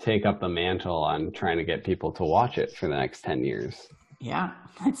take up the mantle on trying to get people to watch it for the next 10 years. Yeah,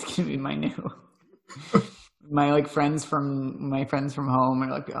 that's going to be my new... my friends from home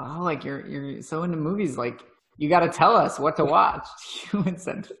are you're so into movies, you got to tell us what to watch. Human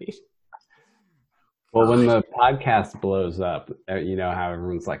Centipede. Well, when the podcast blows up, you know how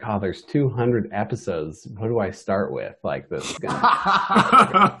everyone's like, oh, there's 200 episodes. What do I start with? This is going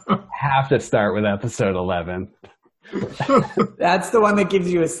to have to start with episode 11. That's the one that gives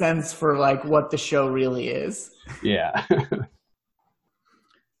you a sense for what the show really is. Yeah.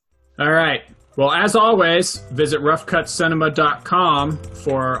 All right. Well, as always, visit roughcutcinema.com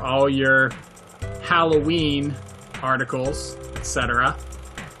for all your Halloween articles, etc.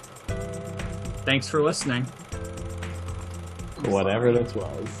 Thanks for listening. Whatever this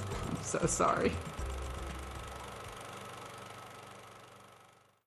was. I'm so sorry.